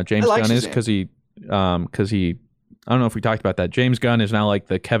 James Gunn Shazam. Is because he. I don't know if we talked about that. James Gunn is now like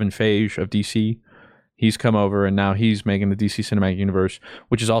the Kevin Feige of DC. He's come over and now he's making the DC cinematic universe,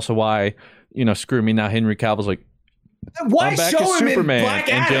 which is also why, screw me, now Henry Cavill's like, why I'm back show as him Superman? In Black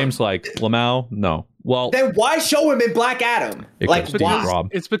and Adam? James like, Lamau, no. Well, then why show him in Black Adam? Why? Rob.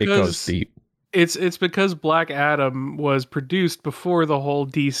 It's because it goes deep. It's because Black Adam was produced before the whole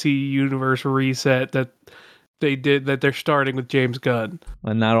DC universe reset that they're starting with James Gunn.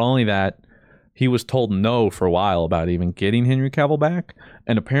 And not only that, he was told no for a while about even getting Henry Cavill back,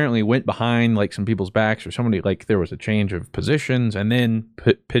 and apparently went behind like some people's backs or somebody, like there was a change of positions, and then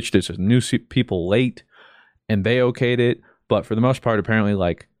pitched it to new people late, and they okayed it. But for the most part, apparently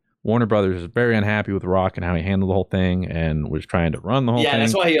like Warner Brothers is very unhappy with Rock and how he handled the whole thing and was trying to run the whole thing. Yeah,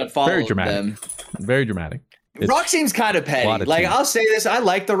 that's why he unfollowed very dramatic. them. Very dramatic. Rock seems kind of petty. lot of Like tea. I'll say this, I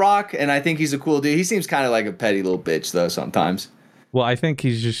like The Rock, and I think he's a cool dude. He seems kind of like a petty little bitch though sometimes. Well, I think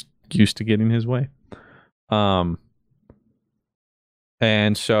he's just used to getting his way. And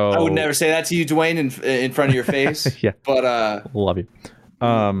so I would never say that to you, Dwayne, in front of your face. Yeah, But love you.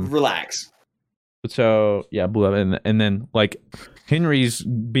 relax. So yeah, blew up, and then like Henry's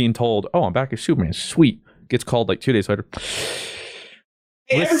being told, "Oh, I'm back as Superman." Sweet. Gets called like 2 days later.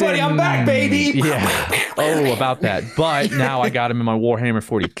 Hey, everybody, I'm back, baby. Yeah. Oh, about that. But now I got him in my Warhammer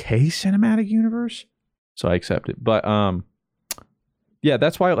 40K cinematic universe, so I accept it. But yeah,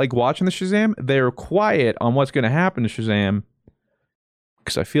 that's why like watching the Shazam, they're quiet on what's going to happen to Shazam,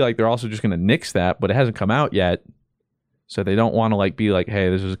 because I feel like they're also just going to nix that, but it hasn't come out yet, so they don't want to like be like, hey,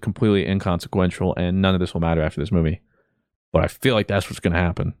 this is completely inconsequential and none of this will matter after this movie. But I feel like that's what's going to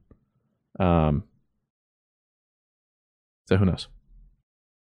happen. So who knows?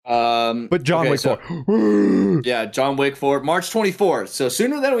 But John Wick 4. Yeah, John Wick 4, March 24th. So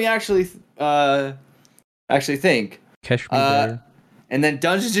sooner than we actually think. Catch me there. And then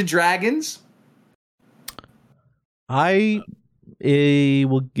Dungeons and Dragons. I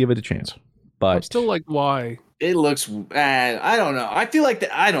will give it a chance, but I'm still like, why? It looks. I don't know. I feel like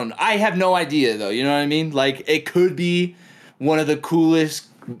I don't. I have no idea though. You know what I mean? Like it could be one of the coolest.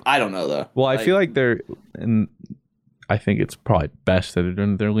 I don't know though. Well, I feel like and I think it's probably best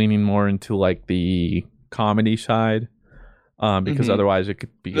that they're leaning more into like the comedy side, because otherwise it could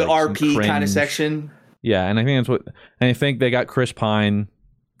be the like RP kind of cringe. section. Yeah, and I think that's what. And I think they got Chris Pine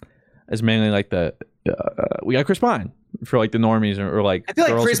as mainly like the. We got Chris Pine for like the normies or like. I feel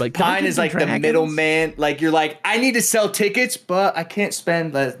like girls Chris who like, Pine Dungeons is like and the Dragons. middleman. Like you're like, I need to sell tickets, but I can't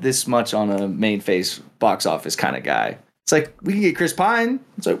spend this much on a main face box office kind of guy. It's like we can get Chris Pine.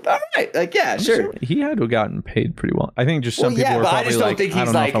 It's like all right, like yeah, sure. He had to have gotten paid pretty well. I think just some Well, people yeah, were but I probably just don't like, think I he's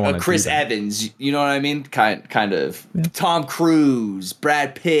don't know like if I wanna a do Chris that. Evans. You know what I mean? Kind of. Tom Cruise,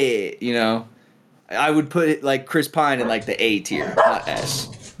 Brad Pitt. You know, I would put it like Chris Pine in like the A tier, not S.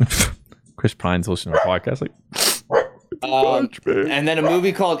 Chris Pine's listening to our podcast. Like, And then a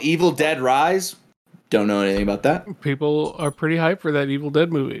movie called Evil Dead Rise. Don't know anything about that. People are pretty hyped for that Evil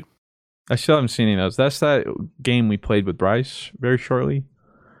Dead movie. I still haven't seen any of those. That's that game we played with Bryce very shortly.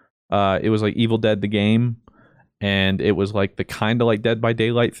 It was like Evil Dead the game, and it was like the kind of like Dead by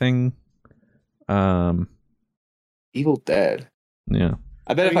Daylight thing. Evil Dead. Yeah.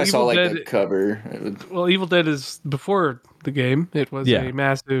 I bet if I saw Evil like Dead- the cover, it would. Well, Evil Dead is before the game. It was Yeah. a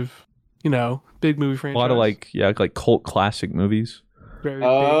massive, big movie A franchise. lot of like cult classic movies. Very big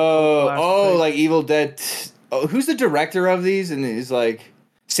Oh, classic. like Evil Dead. Oh, who's the director of these? And he's like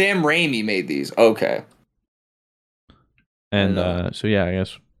Sam Raimi made these. Okay. And know. so yeah, I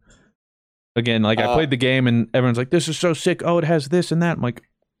guess again, like I played the game and everyone's like, "This is so sick! Oh, it has this and that." I'm like,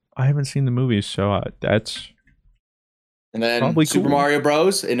 I haven't seen the movies, so that's And then Probably Super cool. Mario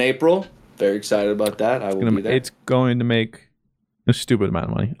Bros. In April. Very excited about that. I will be there. it's going to make a stupid amount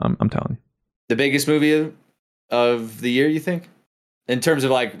of money. I'm telling you. The biggest movie of the year, you think? In terms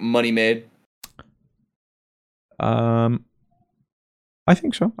of like money made? I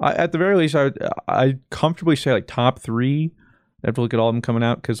think so. At the very least, I comfortably say like top 3. I have to look at all of them coming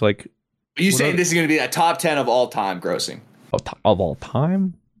out because like Are you What saying are- this is going to be a top 10 of all time grossing? of all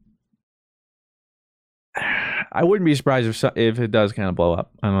time. I wouldn't be surprised if it does kind of blow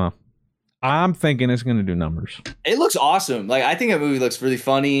up. I don't know. I'm thinking it's going to do numbers. It looks awesome. Like I think that movie looks really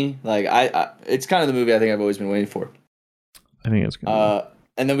funny. Like it's kind of the movie I think I've always been waiting for. I think it's going to.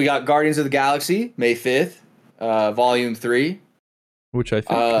 And then we got Guardians of the Galaxy, May 5th, Volume 3. Which I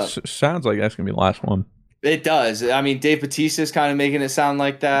think sounds like that's going to be the last one. It does. I mean, Dave Bautista's kind of making it sound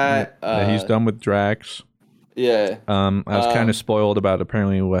like that. Yeah, he's done with Drax. Yeah. I was kind of spoiled about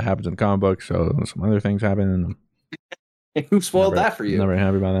apparently what happens in the comic book, so some other things happen. And Who spoiled that for you? Never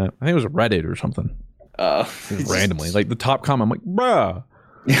happy about that. I think it was Reddit or something. Randomly, like the top comment. I'm like, bruh.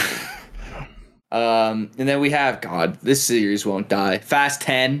 And then we have this series won't die. Fast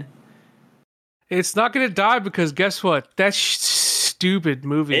 10. It's not going to die because guess what? That stupid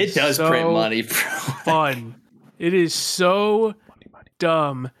movie. It is does so print money, bro. Fun. It is so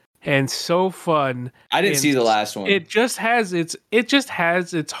dumb and so fun. I didn't And see the last one. It just has its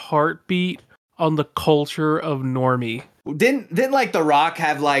heartbeat on the culture of normie. Didn't like The Rock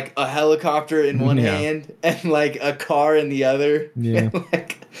have like a helicopter in one Yeah. hand and like a car in the other? Yeah.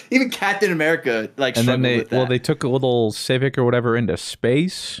 Like even Captain America like And then struggled with that. they took a little Civic or whatever into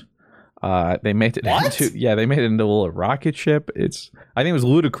space. They made it What? into a little rocket ship. I think it was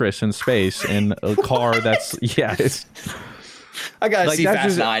ludicrous in space in a car that's it's I gotta like, see that's Fast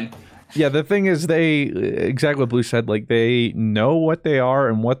just- 9. yeah. The thing is, they exactly what Blue said. Like they know what they are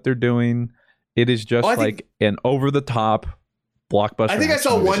and what they're doing, It is just like an over-the-top blockbuster. I think I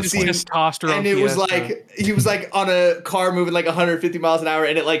saw one scene, testosterone, and it was like he was like on a car moving like 150 miles an hour,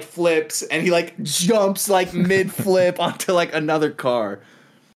 and it like flips, and he like jumps like mid flip onto like another car.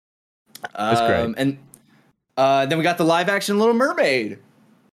 That's great. And then we got the live action Little Mermaid,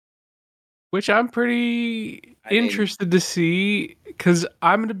 which I'm pretty interested to see, because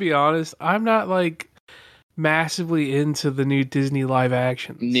I'm going to be honest, I'm not like massively into the new Disney live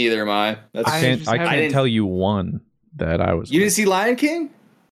action. Neither am I. I can't tell you one that I was. You didn't see Lion King?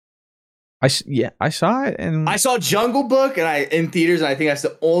 I saw it, and I saw Jungle Book, and in theaters, and I think that's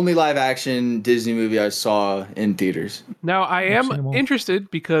the only live action Disney movie I saw in theaters. Now I am interested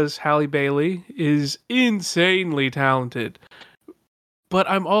because Halle Bailey is insanely talented, but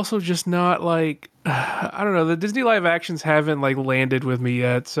I'm also just not like, I don't know, the Disney live actions haven't like landed with me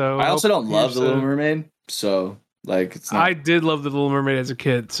yet. So I also don't love The Little Mermaid, so. Like it's not... I did love The Little Mermaid as a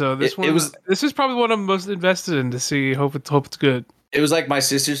kid, so this is probably what I'm most invested in to see. Hope it's good. It was like my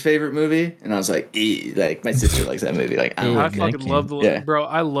sister's favorite movie, and I was like, like my sister likes that movie. Like I fucking love bro.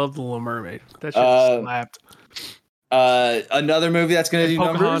 I love The Little Mermaid. That shit slapped. Another movie that's gonna do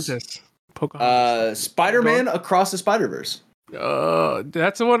numbers. Pocahontas. Spider-Man Across the Spider-Verse.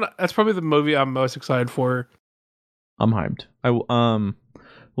 That's the one. That's probably the movie I'm most excited for. I'm hyped.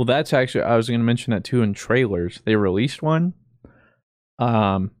 Well, that's actually, I was going to mention that too in trailers. They released one,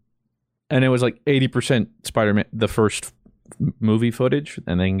 and it was like 80% Spider-Man, the first movie footage,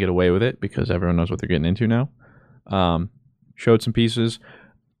 and they can get away with it because everyone knows what they're getting into now. Showed some pieces.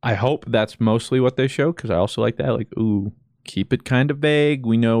 I hope that's mostly what they show, because I also like that. Like, ooh, keep it kind of vague.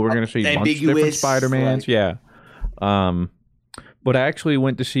 We know we're going to see a bunch of different Spider-Mans. Yeah. But I actually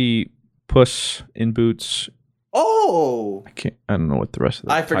went to see Puss in Boots. Oh, I don't know what the rest of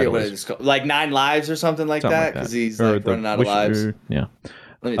the I forget what it is called. Like 9 Lives or something like that, because he's like running out of lives. Yeah.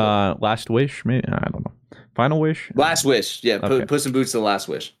 Last Wish, maybe, I don't know. Final Wish. Last Wish. Yeah. Okay. Puss in Boots: The Last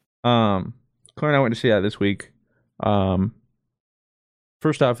Wish. Claire and I went to see that this week. First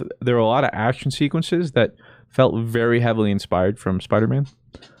off, there were a lot of action sequences that felt very heavily inspired from Spider-Man,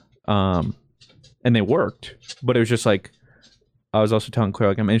 and they worked. But it was just like, I was also telling Claire,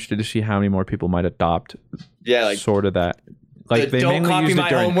 like, I'm interested to see how many more people might adopt. Yeah, like sort of that. Like they mainly used it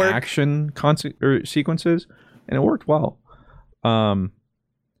during action sequences, and it worked well. But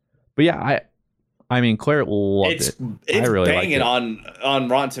yeah, I mean, Claire loved it. It's I really banging it on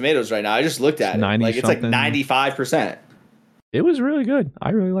Rotten Tomatoes right now. I just looked at it. Like it's like 95%. It was really good.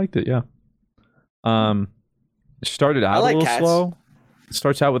 I really liked it. Yeah. It started out a little slow. It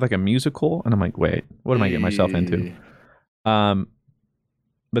starts out with like a musical, and I'm like, wait, what am I getting myself into? But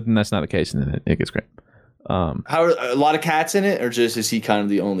then that's not the case, and then it gets great. How are a lot of cats in it, or just is he kind of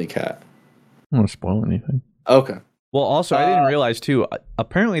the only cat? I don't want to spoil anything. Okay. Well, also, I didn't realize too.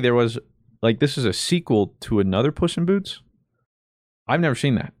 Apparently, there was like, this is a sequel to another Puss in Boots. I've never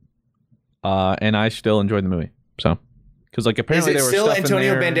seen that, and I still enjoyed the movie. So, because like apparently there was stuff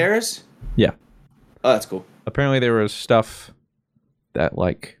Antonio in there. Banderas? Yeah. Oh, that's cool. Apparently, there was stuff that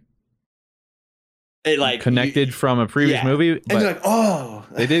like. It like connected from a previous movie, but and they're like, oh,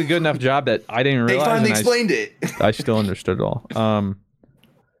 they did a good enough job that I didn't realize. They finally explained it. I still understood it all.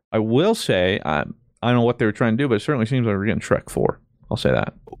 I will say, I don't know what they were trying to do, but it certainly seems like we're getting Shrek 4. I'll say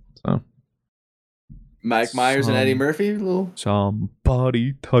that. So, Mike Myers and Eddie Murphy,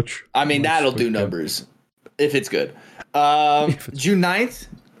 somebody touch. I mean, that'll do numbers if it's good. June 9th,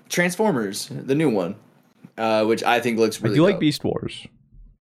 Transformers, the new one, which I think looks really. I do like Beast Wars.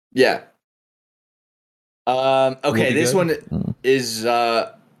 Yeah. Okay, this one is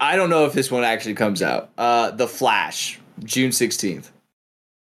I don't know if this one actually comes out. The Flash, June 16th.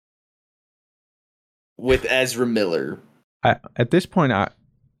 With Ezra Miller. At this point, I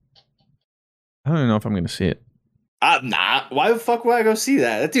don't know if I'm going to see it. Nah. Why the fuck would I go see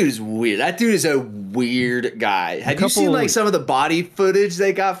that? That dude is weird. That dude is a weird guy. Have you seen like some of the body footage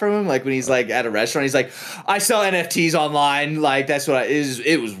they got from him? Like when he's like at a restaurant, he's like, I sell NFTs online. Like that's what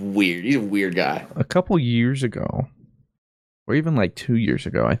it was weird. He's a weird guy. A couple years ago, or even like 2 years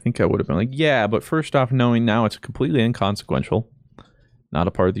ago, I think I would have been like, yeah, but first off, knowing now it's completely inconsequential, not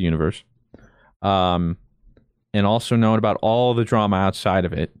a part of the universe. And also knowing about all the drama outside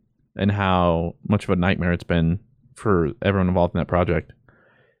of it and how much of a nightmare it's been for everyone involved in that project.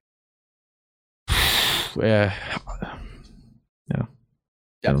 Yeah. I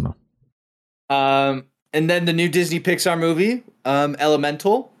don't know. And then the new Disney Pixar movie,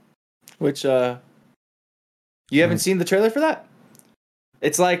 Elemental, which you haven't seen the trailer for that?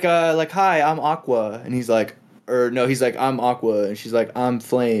 It's like hi, I'm Aqua, and he's like, I'm Aqua, and she's like, I'm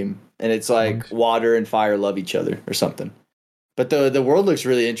Flame, and it's like water and fire love each other or something. But the world looks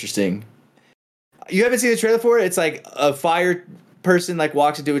really interesting. You haven't seen the trailer for it? It's like a fire person like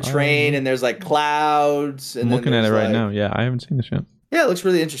walks into a train and there's like clouds. And I'm then looking at it there's, right like- now. Yeah, I haven't seen this yet. Yeah, it looks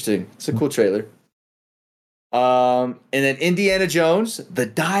really interesting. It's a cool trailer. And then Indiana Jones, The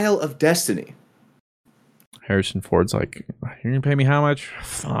Dial of Destiny. Harrison Ford's like, you're gonna pay me how much?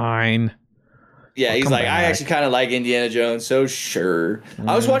 Fine. Yeah, I'll he's come like, I back. actually kind of like Indiana Jones, so sure.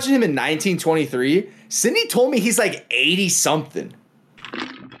 I was watching him in 1923. Sydney told me he's like 80 something.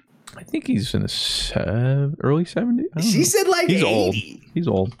 I think he's in the early 70s. She said like He's 80. old. He's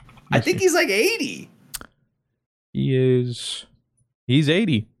old. I think he's like 80. He is. He's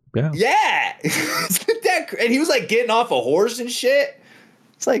 80. Yeah. Yeah. Isn't that and he was like getting off a horse and shit.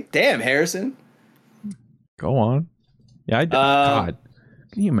 It's like, damn, Harrison. Go on. Yeah. God.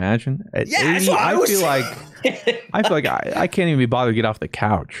 Can you imagine? At Yeah, that's 80, what I was feel like I can't even be bothered to get off the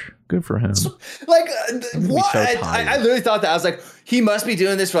couch. Good for him. Like, be what? so I tired. literally thought that. I was like, he must be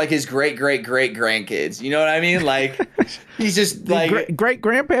doing this for like his great grandkids. You know what I mean? Like, he's just like, Great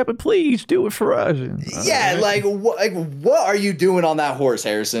grandpapa, please do it for us. yeah, like what are you doing on that horse,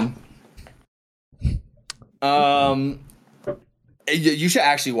 Harrison? You should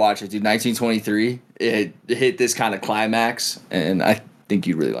actually watch it, dude. 1923. It hit this kind of climax, and I think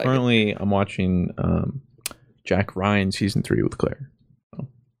you'd really like it. Currently, I'm watching Jack Ryan season 3 with Claire.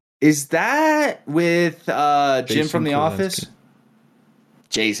 Is that with Jim Jason from The Office? Krasinski.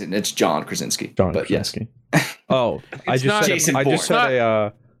 Jason, it's John Krasinski. John but yes. Krasinski. Oh, I It's not just Jason said, I just Bourne.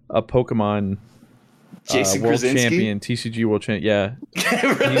 said a Pokemon Jason world Krasinski? champion, TCG world champion. Yeah,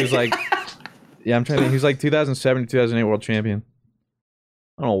 Really? he was like, yeah, I'm trying to think. He was like 2007 to 2008 world champion.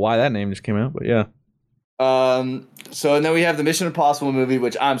 I don't know why that name just came out, but yeah. So and then we have the Mission Impossible movie,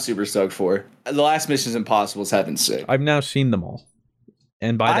 which I'm super stoked for. The last Mission Impossible is heaven sick. I've now seen them all,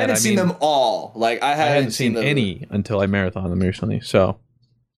 and by I that haven't I seen mean them all. Like I I haven't, haven't seen them. any until I marathon them recently. So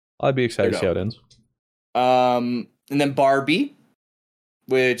I'd be excited to see how it ends. And then Barbie,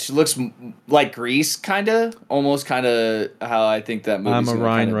 which looks like Grease, almost kind of how I think that movie. I'm a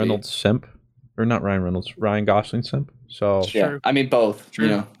Ryan Reynolds simp, or not Ryan Reynolds, Ryan Gosling simp. So Yeah, True. I mean both. True.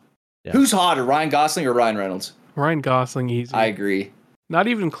 You know, Yeah. who's hotter, Ryan Gosling or Ryan Reynolds? Ryan Gosling, easy. I agree. Not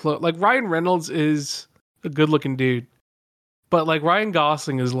even close. Like Ryan Reynolds is a good-looking dude, but like Ryan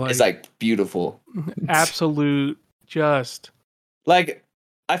Gosling is It's like beautiful. absolute just. Like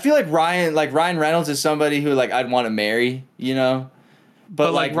I feel like Ryan Reynolds is somebody who like I'd want to marry. You know,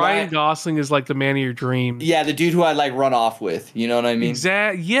 But like Ryan Gosling is like the man of your dreams. Yeah, the dude who I'd like run off with. You know what I mean?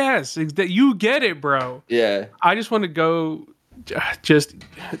 Yes. You get it, bro. Yeah. I just want to go, just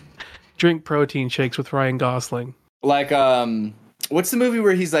drink protein shakes with Ryan Gosling. Like what's the movie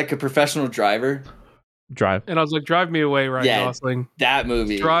where he's like a professional driver? Drive. And I was like, drive me away, Ryan Yeah. Gosling. That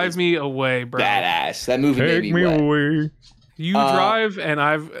movie. Drive is me away, bro. badass. That movie made Take me me wet. away. You drive, and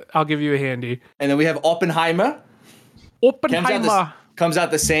I'll give you a handy. And then we have Oppenheimer. Oppenheimer. Comes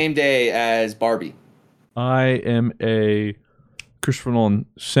out the same day as Barbie. I am a Christopher Nolan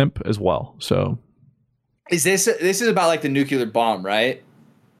simp as well. So This is about like the nuclear bomb, right?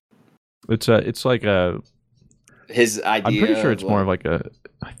 it's like a. His idea. I'm pretty sure it's more of like like a.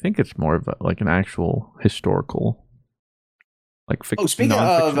 I think it's more of like an actual historical, like fiction. speaking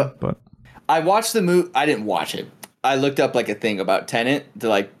of- but I watched the movie. I didn't watch it. I looked up like a thing about Tenet that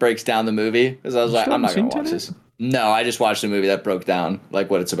like breaks down the movie because I was You like, still I'm not gonna haven't watch seen this. No, I just watched a movie that broke down like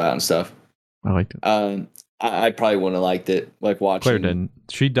what it's about and stuff. I liked it. I probably wouldn't have liked it like watching. Claire didn't.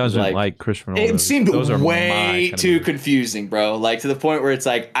 She doesn't like- like Christopher Nolan. It movies. seemed Those are my way kind of too movies. confusing, bro. Like to the point where it's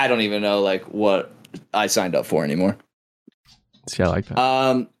like I don't even know like what I signed up for anymore. See, I like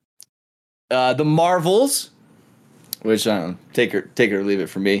that. The Marvels, which I don't know, take it or leave it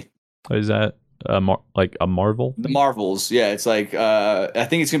for me. Is that like a Marvel? The Marvels, yeah, it's like I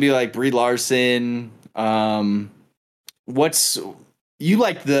think it's gonna be like Brie Larson. What's you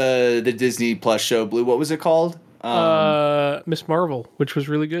like the Disney Plus show Blue? What was it called? Miss Marvel, which was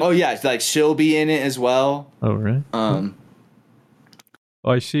really good. Oh yeah, it's like she'll be in it as well. Oh, really? Um, Oh,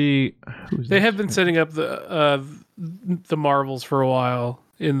 I see. Who's They this? have been setting up the Marvels for a while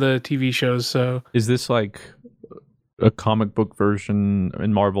in the TV shows. So Is this like a comic book version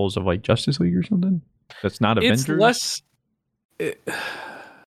in Marvels of like Justice League or something? That's not Avengers. it's less.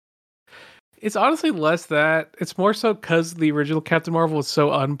 It's honestly less that. It's more so because the original Captain Marvel was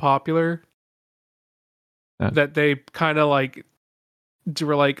so unpopular that they kind of like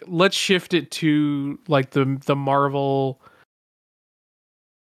were like, let's shift it to like the Marvel,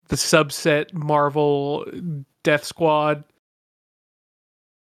 the subset Marvel Death Squad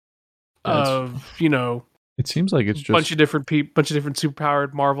That's- of, you know, It seems like it's just. bunch of different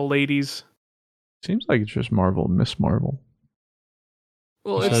superpowered Marvel ladies. Seems like it's just Marvel, Miss Marvel.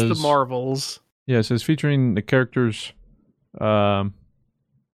 Well, It it's the says- Marvels. Yeah, it says featuring the characters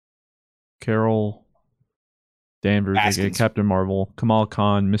Carol Danvers, aka Askins. Captain Marvel, Kamala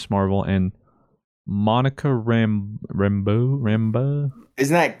Khan, Miss Marvel, and Monica Rambeau.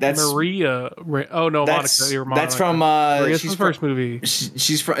 Isn't that's Maria. Oh no, that's Monica. You're Monica. that's from Maria's she's the first movie.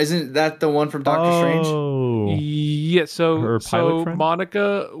 she's from, isn't that the one from Doctor Strange? Oh, Yeah. Her So pilot friend?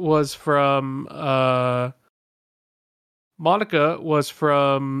 Monica was from.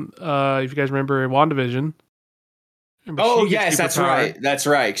 If you guys remember WandaVision. Remember, Oh she gets yes, that's superpowered. right. That's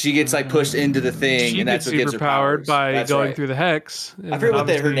right. She gets like pushed into the thing, She and that's gets what gives her superpowered powers. by That's going right. through the hex. I forget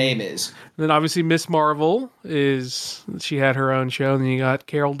what her name is. Then obviously Miss Marvel she had her own show, and then you got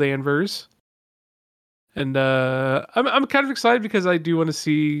Carol Danvers. And I'm kind of excited because I do want to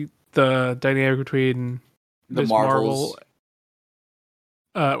see the dynamic between The Miss Marvels.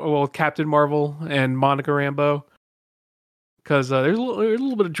 Marvel, Captain Marvel and Monica Rambeau, because there's a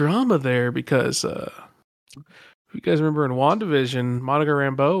little bit of drama there. Because if you guys remember in WandaVision, Monica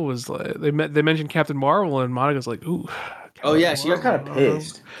Rambeau was like they mentioned Captain Marvel, and Monica's like, ooh. Oh yeah, she got kind of Marvel.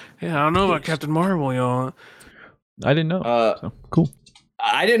 pissed. Yeah, I don't know about Captain Marvel, y'all. I didn't know. So cool.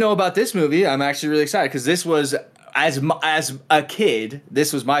 I didn't know about this movie. I'm actually really excited because this was as a kid,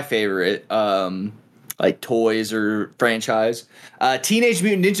 this was my favorite like toys or franchise. Teenage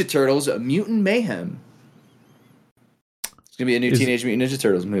Mutant Ninja Turtles: Mutant Mayhem. It's gonna be a new Teenage Mutant Ninja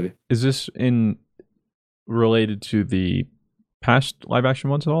Turtles movie. Is this related to the past live action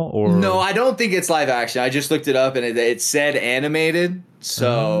ones at all? Or No, I don't think it's live action. I just looked it up and it said animated,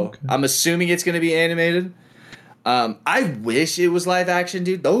 so okay. I'm assuming it's gonna be animated. I wish it was live action,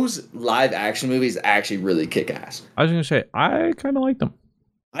 dude. Those live action movies actually really kick ass. I was gonna say I kind of like them.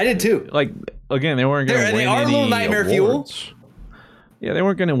 I did too. Like again, they weren't gonna They win are a any little nightmare fuel. awards. Yeah, they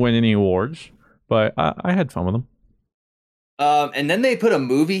weren't gonna win any awards, but I had fun with them. And then they put a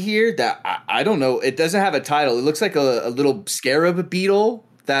movie here that I don't know. It doesn't have a title. It looks like a little scarab beetle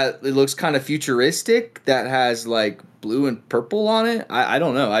that it looks kind of futuristic that has like blue and purple on it. I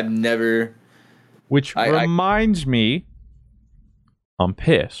don't know. I've never. Which reminds me, I'm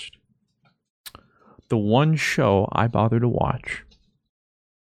pissed. The one show I bothered to watch,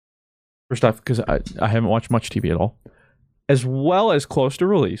 first off, because I haven't watched much TV at all, as well as close to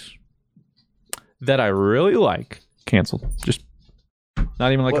release, that I really like, canceled. Just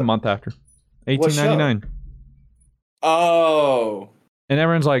not even like a month after. $18.99. Oh. And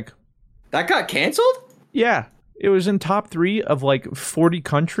everyone's like, that got canceled? Yeah. It was in top 3 of like 40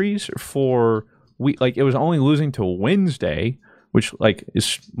 countries for like it was only losing to Wednesday, which like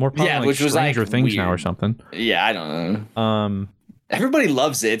is more popular like which was like Stranger Things now or weird. something. Yeah, I don't know. Everybody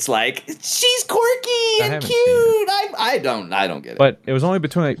loves it. It's like she's quirky and haven't cute. seen I don't get it. But it was only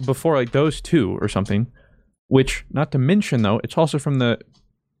between like before like those two or something. Which, not to mention though, it's also from the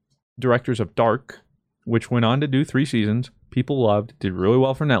directors of Dark, which went on to do 3 seasons. People loved, did really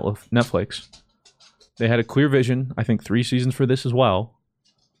well for Netflix. They had a clear vision. I think 3 seasons for this as well.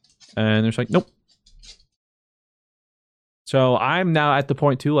 And they're just like, nope. So I'm now at the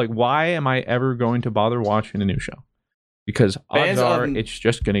point too, like, why am I ever going to bother watching a new show? Because odds are it's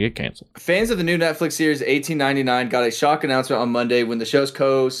just going to get canceled. Fans of the new Netflix series $18.99 got a shock announcement on Monday when the show's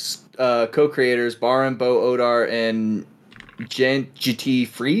co-creators Baran Bo Odar and GT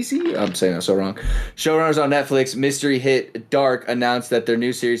Freezy, I'm saying that so wrong, showrunners on Netflix mystery hit Dark, announced that their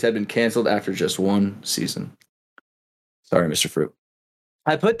new series had been canceled after just 1 season. Sorry, Mr. Fruit.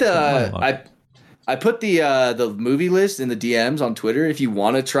 I put the I put the movie list in the DMs on Twitter if you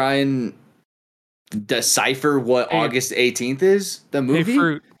want to try and decipher what August 18th is, the movie.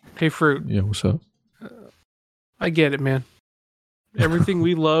 Hey fruit. Yeah, what's up? I get it, man. Everything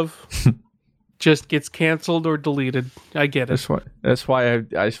we love just gets canceled or deleted. I get it. That's why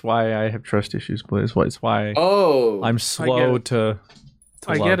I have trust issues, but it's why I'm slow to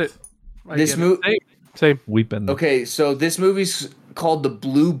I love. get it. This movie same. We've been there. Okay, so this movie's called The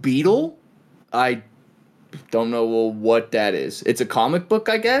Blue Beetle. I don't know what that is. It's a comic book,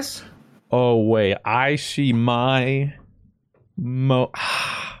 I guess. Oh wait, I see my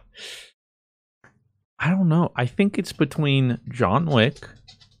I don't know. I think it's between John Wick,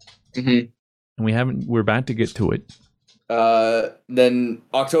 and we're about to get to it. Then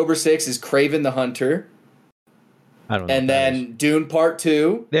October 6th is Kraven the Hunter. I don't know. And then Dune Part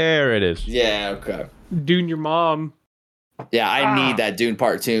 2. There it is. Yeah, okay. Dune your mom. Yeah, I need that Dune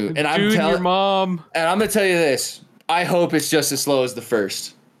Part 2. And Dune your mom. And I'm gonna tell you this. I hope it's just as slow as the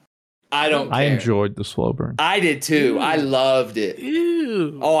first. I don't care. I enjoyed the slow burn. I did too. I loved it.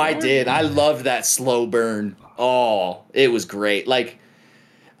 Ew. Oh, I did. I loved that slow burn. Oh, it was great. Like,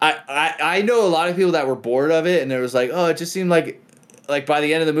 I know a lot of people that were bored of it, and it was like, oh, it just seemed like like by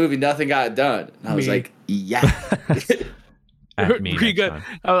the end of the movie, nothing got done. And I was Me. like, yeah. At me Pretty next good.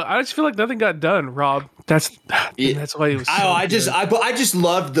 time. I just feel like nothing got done, Rob. That's why it was. So I good. just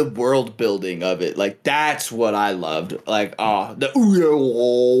loved the world building of it. Like that's what I loved. Like so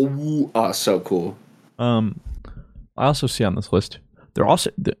cool. I also see on this list they're also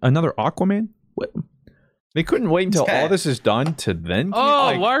another Aquaman. What? They couldn't wait until all this is done to then.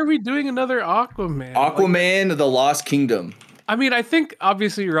 Oh, why are we doing another Aquaman? Aquaman, The Lost Kingdom. I mean, I think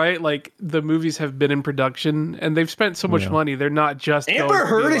obviously, right? Like the movies have been in production and they've spent so much money. They're not just Amber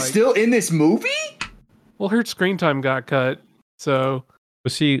Heard is still in this movie. Well, her screen time got cut, so.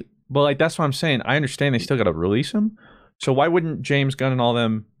 But see, like that's what I'm saying. I understand they still got to release them. So why wouldn't James Gunn and all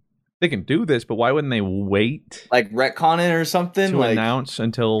them? They can do this, but why wouldn't they wait Like retcon it or something? to Like announce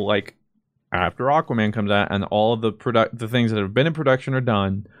until like after Aquaman comes out and all of the things that have been in production are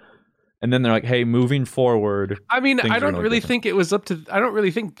done, and then they're like, "Hey, moving forward." I mean, things I are don't gonna look really different. think it was up to. I don't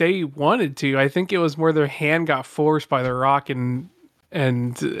really think they wanted to. I think it was more their hand got forced by The Rock and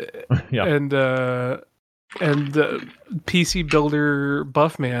Yeah. and PC builder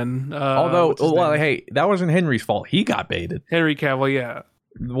Buffman. Although, what's his well, name? hey, that wasn't Henry's fault. He got baited. Henry Cavill, yeah.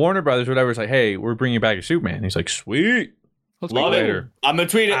 Warner Brothers, whatever, is like, "Hey, we're bringing back a Superman." He's like, "Sweet." Let's love go it. later. I'm gonna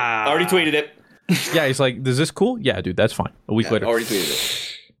tweet it. Already tweeted it. Yeah, he's like, "Is this cool?" Yeah, dude, that's fine. A week later. Already tweeted it.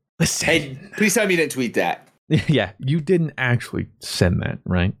 Listen. Hey, please tell me you didn't tweet that. Yeah, you didn't actually send that,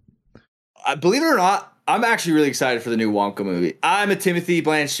 right? Believe it or not, I'm actually really excited for the new Wonka movie. I'm a Timothy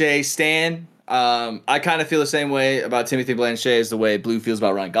Blanchet stan. I kind of feel the same way about Timothy Blanchet as the way Blue feels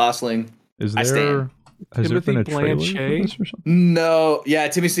about Ryan Gosling. Is I there stand. has there been a Timothy trailer for Blanchet? this or something? No, yeah,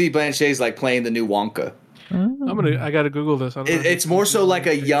 Timothy Blanchet's like playing the new Wonka. I gotta Google this. I don't know. It's more so like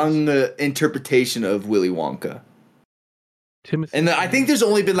a young interpretation of Willy Wonka. Timothy. And I think there's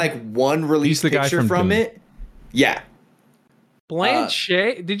only been like one release the guy picture from from Dune. it. Yeah.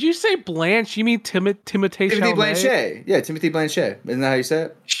 Blanchet. Did you say Blanche? You mean Timothée Timothy Chalamet? Blanchet. Yeah, Timothy Blanchet. Isn't that how you say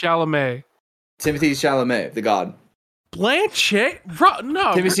it? Chalamet. Timothy Chalamet, the god. Blanchet?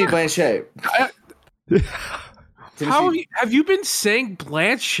 No. Timothy Blanchet. How have you been saying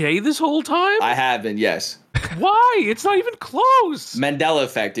Blanchet this whole time? I have been, yes. Why? It's not even close. Mandela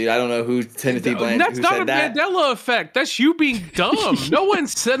effect, dude. I don't know who Timothy Blanchet That's who not said a that. Mandela effect. That's you being dumb. No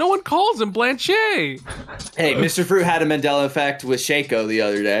one calls him Blanchet. Hey, Mr. Fruit had a Mandela effect with Shaco the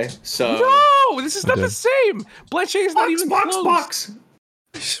other day. So No, this is not Okay. the same. Blanchet is not even close. box.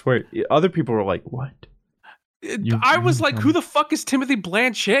 I swear, other people were like, "What?" I was like, who the fuck is Timothy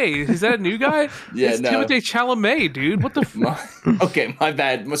Blanchet? Is that a new guy? Yeah, it's no. Timothée Chalamet, dude. What the fuck? Okay, my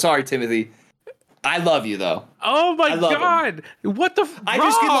bad. Sorry, Timothy. I love you though. Oh my I love god. What the I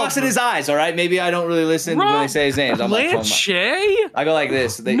just get lost in his eyes, all right? Maybe I don't really listen when they say his names. I'm like, oh my. Blanchet? I go like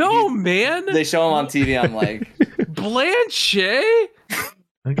this. Man. They show him on TV. I'm like, Blanchet?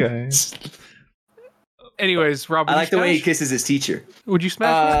 Okay. Anyways, Rob, I would like you the way he smash? kisses his teacher. Would you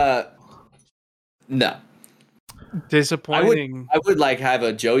smash? No. Disappointing. I would like have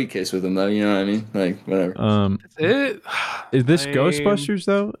a Joey kiss with him though. You know what I mean? Like whatever. It, Is this Lame. Ghostbusters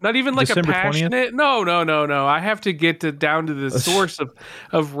though? not even like December a passionate. No. I have to get down to the source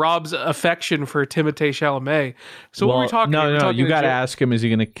of Rob's affection for Timothée Chalamet. So what are we talking? No, We're no, talking you to got to Joe- ask him. Is he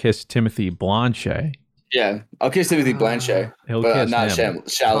going to kiss Timothy Blanchet? Yeah, I'll kiss Timothy Blanchet, He'll but kiss not him.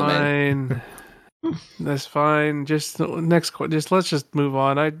 Chalamet. Fine. That's fine. Just let's just move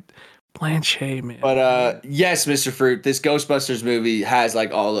on. Blanchet, man. But yes, Mr. Fruit, this Ghostbusters movie has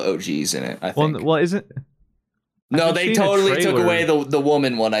like all the OGs in it. I think. Well, isn't No, I've they seen a totally took trailer. away the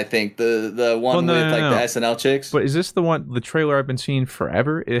woman one. I think the one no, with no, like no. the SNL chicks. But is this the trailer I've been seeing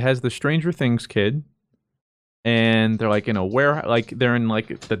forever? It has the Stranger Things kid, and they're like in a warehouse, like they're in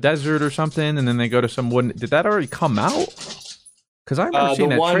like the desert or something, and then they go to some wooden. Did that already come out? Because I remember The seeing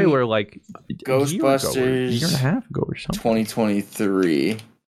that one trailer like a Ghostbusters year and a half ago or something. 2023.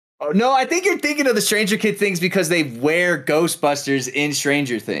 Oh, no, I think you're thinking of the Stranger Kid things because they wear Ghostbusters in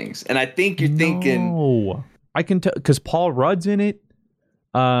Stranger Things, and I think you're thinking. No, I can tell because Paul Rudd's in it.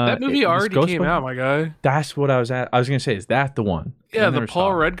 that movie it's already came Ghostbusters? out, my guy. That's what I was at. I was gonna say, is that the one? Yeah, I the never Paul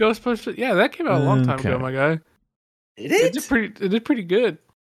saw it. Rudd Ghostbusters. Yeah, that came out a long time ago, Okay. my guy. It It is. did pretty good.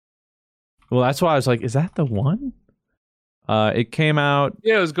 Well, that's why I was like, is that the one? It came out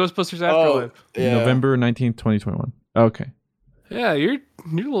Yeah, it was Ghostbusters Afterlife. yeah. November 19th, 2021. Okay. Yeah, you're a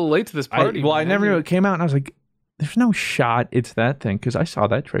little late to this party. I man. never knew it came out, and I was like, there's no shot it's that thing, because I saw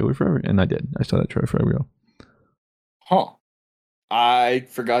that trailer forever, and I did. I saw that trailer forever ago. Huh. I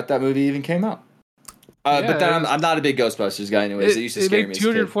forgot that movie even came out. Yeah, But then it- I'm not a big Ghostbusters guy, anyways. It used to It scare made me. as a kid.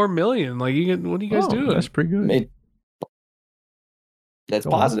 204 million. Like, what are you guys doing? That's pretty good. Made- That's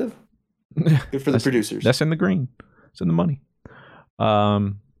Go on. positive. Good for the That's- producers. That's in the green. It's in the money.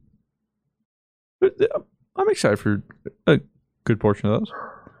 But I'm excited for a good portion of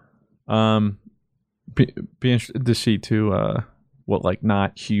those. Be interested to see too what like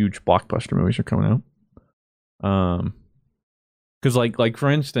not huge blockbuster movies are coming out. Because like for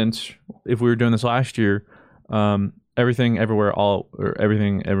instance, if we were doing this last year, everything everywhere all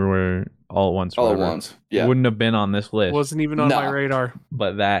at once. All at whatever, once. Yeah. wouldn't have been on this list. Wasn't even on No. my radar.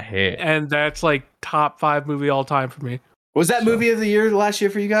 But that hit. And that's like top 5 movie all time for me. Was that movie of the year last year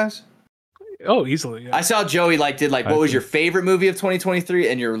for you guys? Oh, easily. Yeah. I saw Joey did what was your favorite movie of 2023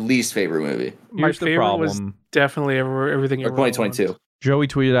 and your least favorite movie? My Here's the favorite was problem. definitely everything. Or 2022. Joey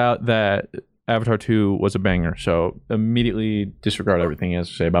tweeted out that Avatar 2 was a banger, so immediately disregard everything he has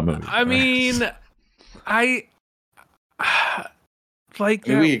to say about movies. I mean, I like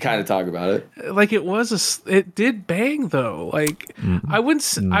I mean, we could kind of talk about it. like it did bang though. Like I wouldn't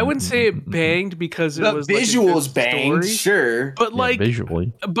say it banged because it The was visuals like a good banged, story, sure. but like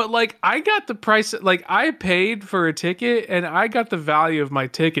visually. But like I got the price, like I paid for a ticket and I got the value of my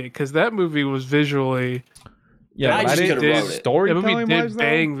ticket because that movie was visually. Yeah, I but just could've wrote it. That storytelling movie did wise,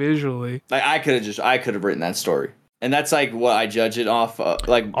 bang visually. Like I could have written that story, and that's like what I judge it off.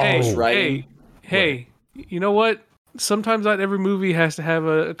 Like most writing. Hey, you know what? Sometimes not every movie has to have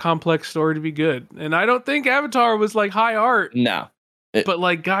a complex story to be good, and I don't think Avatar was like high art. No. But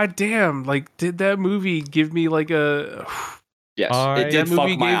like, goddamn, like, did that movie give me like a? Yes, I- it did That fuck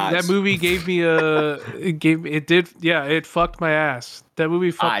movie my gave eyes. that movie gave me a. It fucked my ass. That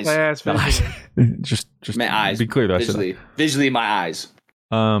movie fucked Eyes. my ass. Visually. just My eyes. be clear though. I said Visually, my eyes.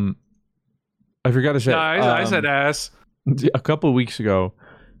 that. I forgot to say. No, I said ass. a couple of weeks ago,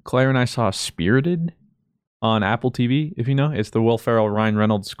 Claire and I saw Spirited on Apple TV. If you know, it's the Will Ferrell, Ryan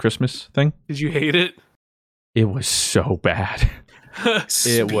Reynolds Christmas thing. Did you hate it? It was so bad. It was.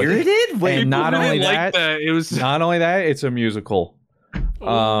 Spirited? Wait, And not Really only liked that, it was. not only that, it's a musical.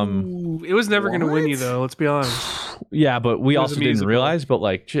 Ooh, it was never going to win you what? though. Let's be honest. Yeah, but we It was also a didn't musical. realize. But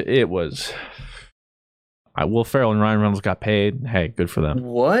like, it was. Will Ferrell and Ryan Reynolds got paid. Hey, good for them.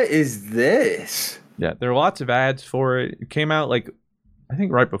 what is this? Yeah, there are lots of ads for it. It came out like, I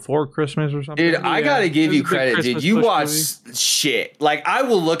think right before Christmas or something. Dude, I Yeah, gotta it give was you a big credit, dude. Christmas You push watch shit. Like I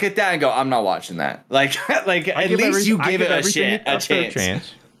will look at that and go, I'm not watching that. Like, I at give least you I give it a everything shit, a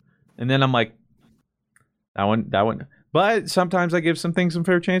chance. And then I'm like, that one. But sometimes I give some things some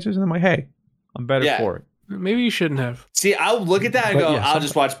fair chances, and I'm like, hey, I'm better Yeah. for it. Maybe you shouldn't have. See, I'll look at that and But go, yeah, I'll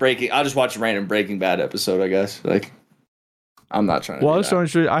just watch a random Breaking Bad episode, I guess. Like, I'm not trying to. Well, I do was that. so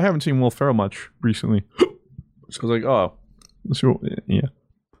interested. I haven't seen Will Ferrell much recently, so I was like, oh, let's see what, yeah.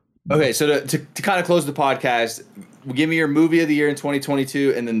 Okay, so to kind of close the podcast, give me your movie of the year in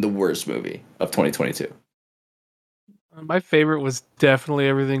 2022, and then the worst movie of 2022. My favorite was definitely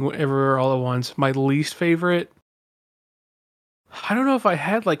Everything Everywhere All at Once. My least favorite, I don't know if I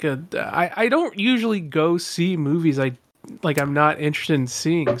had like I don't usually go see movies I'm not interested in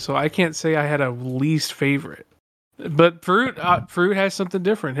seeing, so I can't say I had a least favorite. But Fruit has something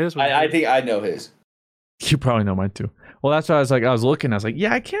different. His was I good. think I know his. You probably know mine too. Well, that's why I was looking. I was like,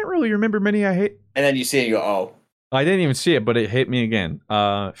 yeah, I can't really remember many I hate. And then you see it and you go, oh. I didn't even see it, but it hit me again.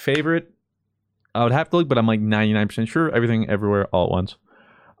 Favorite, I would have to look, but I'm like 99% sure. Everything, Everywhere, All at Once.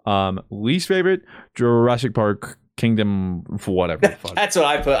 Least favorite, Jurassic Park, Kingdom, whatever. Fuck. That's what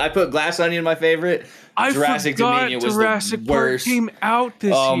I put. I put Glass Onion my favorite. I Jurassic forgot Dominion was Jurassic the Park worst. came out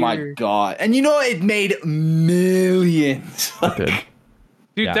this Oh year. my god! And you know it made millions. It did.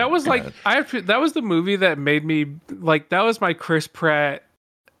 Dude, Yeah, that was like God. that was the movie that made me like that was my Chris Pratt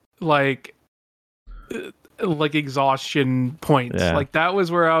like exhaustion point. Yeah. Like that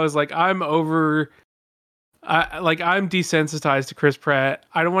was where I was like I'm desensitized to Chris Pratt.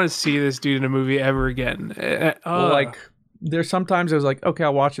 I don't want to see this dude in a movie ever again. Well, like, there's sometimes I was like, okay,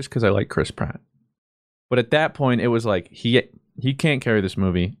 I'll watch this because I like Chris Pratt. But at that point, it was like, he can't carry this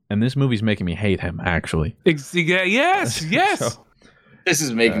movie, and this movie's making me hate him, actually. Yes. So- This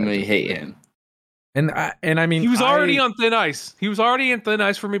is making me hate him. And I mean, He was already on thin ice. He was already in thin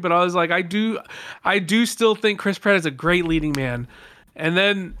ice for me, but I was like, I do still think Chris Pratt is a great leading man. And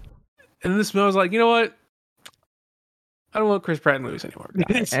then this movie, I was like, you know what? I don't want Chris Pratt in movies anymore.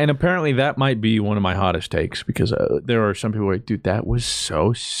 And apparently that might be one of my hottest takes because there are some people like, dude, that was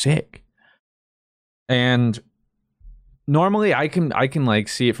so sick. And normally I can like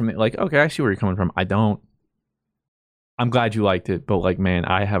see it from like, okay, I see where you're coming from. I don't. I'm glad you liked it, but like, man,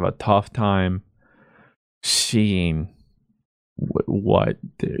 I have a tough time seeing what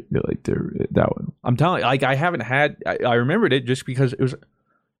that one. I'm telling you, like, I haven't had. I remembered it just because it was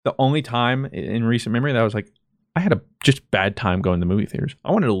the only time in recent memory that I was like, I had a just bad time going to movie theaters.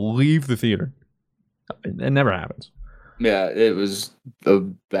 I wanted to leave the theater. It never happens. Yeah, it was a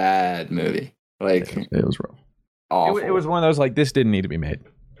bad movie. Like, It was rough. awful. It was one of those like this didn't need to be made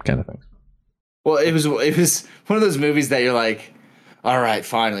kind of things. Well, it was one of those movies that you're like, all right,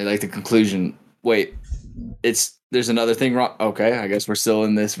 finally, like the conclusion. Wait, there's another thing wrong. Okay, I guess we're still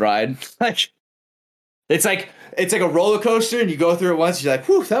in this ride. Like, it's like a roller coaster, and you go through it once, you're like,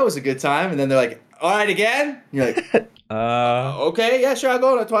 whew, that was a good time, and then they're like, all right, again. And you're like, okay, yeah, sure, I'll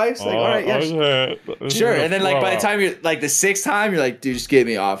go on it twice. Like, all right, yeah, sure. And then like by the time you're like the sixth time, you're like, dude, just get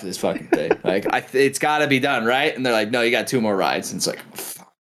me off this fucking thing. Like, it's got to be done, right? And they're like, no, you got 2 more rides, and it's like, fuck.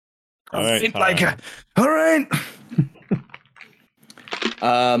 All right, Like, all right.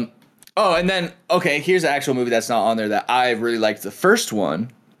 Oh, and then okay, here's an actual movie that's not on there that I really liked. The first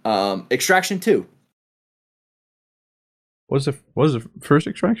one, Extraction 2. What was the first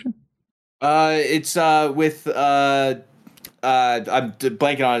Extraction? It's with I'm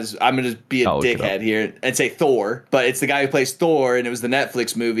blanking on his. I'm gonna be a dickhead here and say Thor, but it's the guy who plays Thor, and it was the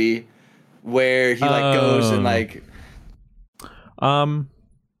Netflix movie where he like goes and like.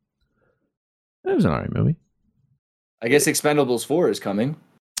 It was an alright movie. I guess Expendables 4 is coming.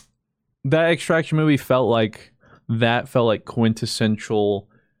 That Extraction movie felt like quintessential.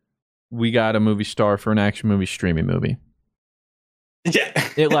 We got a movie star for an action movie streaming movie. Yeah.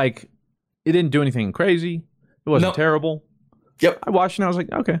 It didn't do anything crazy. It wasn't terrible. Yep. I watched it and I was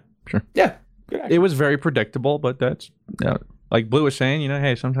like, okay, sure. Yeah. Good It was very predictable, but that's like Blue was saying,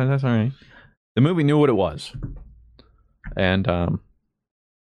 hey, sometimes that's all right. The movie knew what it was. And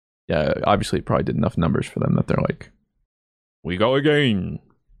yeah, obviously it probably did enough numbers for them that they're like, we go again.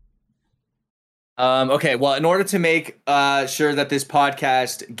 Okay, well, in order to make sure that this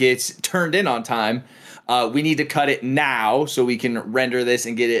podcast gets turned in on time, we need to cut it now so we can render this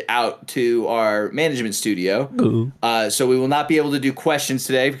and get it out to our management studio. So we will not be able to do questions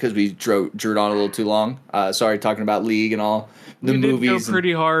today because we drew it on a little too long. Sorry, talking about League and all the movies. We did go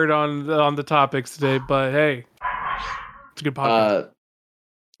pretty hard on the topics today, but hey, it's a good podcast.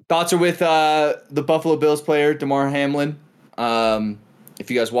 Thoughts are with the Buffalo Bills player, DeMar Hamlin. If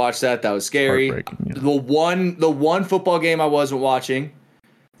you guys watched that was scary. Yeah. The one football game I wasn't watching.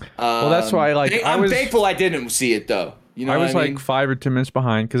 Well, that's why I'm thankful I didn't see it though. You know, I was like 5 or 10 minutes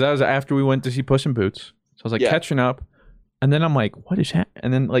behind because that was after we went to see Puss in Boots. So I was like catching up, and then I'm like, what is that?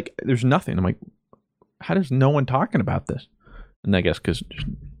 And then like, there's nothing. I'm like, how does no one talking about this? And I guess because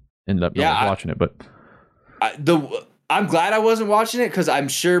ended up not watching it, but I'm glad I wasn't watching it because I'm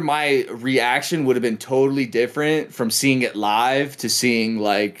sure my reaction would have been totally different from seeing it live to seeing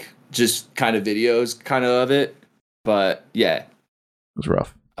like just kind of videos of it. But yeah, it was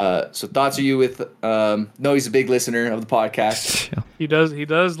rough. So thoughts are you with no, he's a big listener of the podcast. He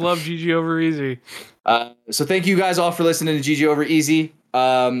does love GG over Easy. So thank you guys all for listening to GG over Easy.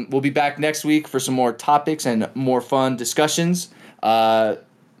 We'll be back next week for some more topics and more fun discussions.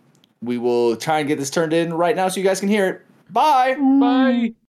 We will try and get this turned in right now so you guys can hear it. Bye. Bye.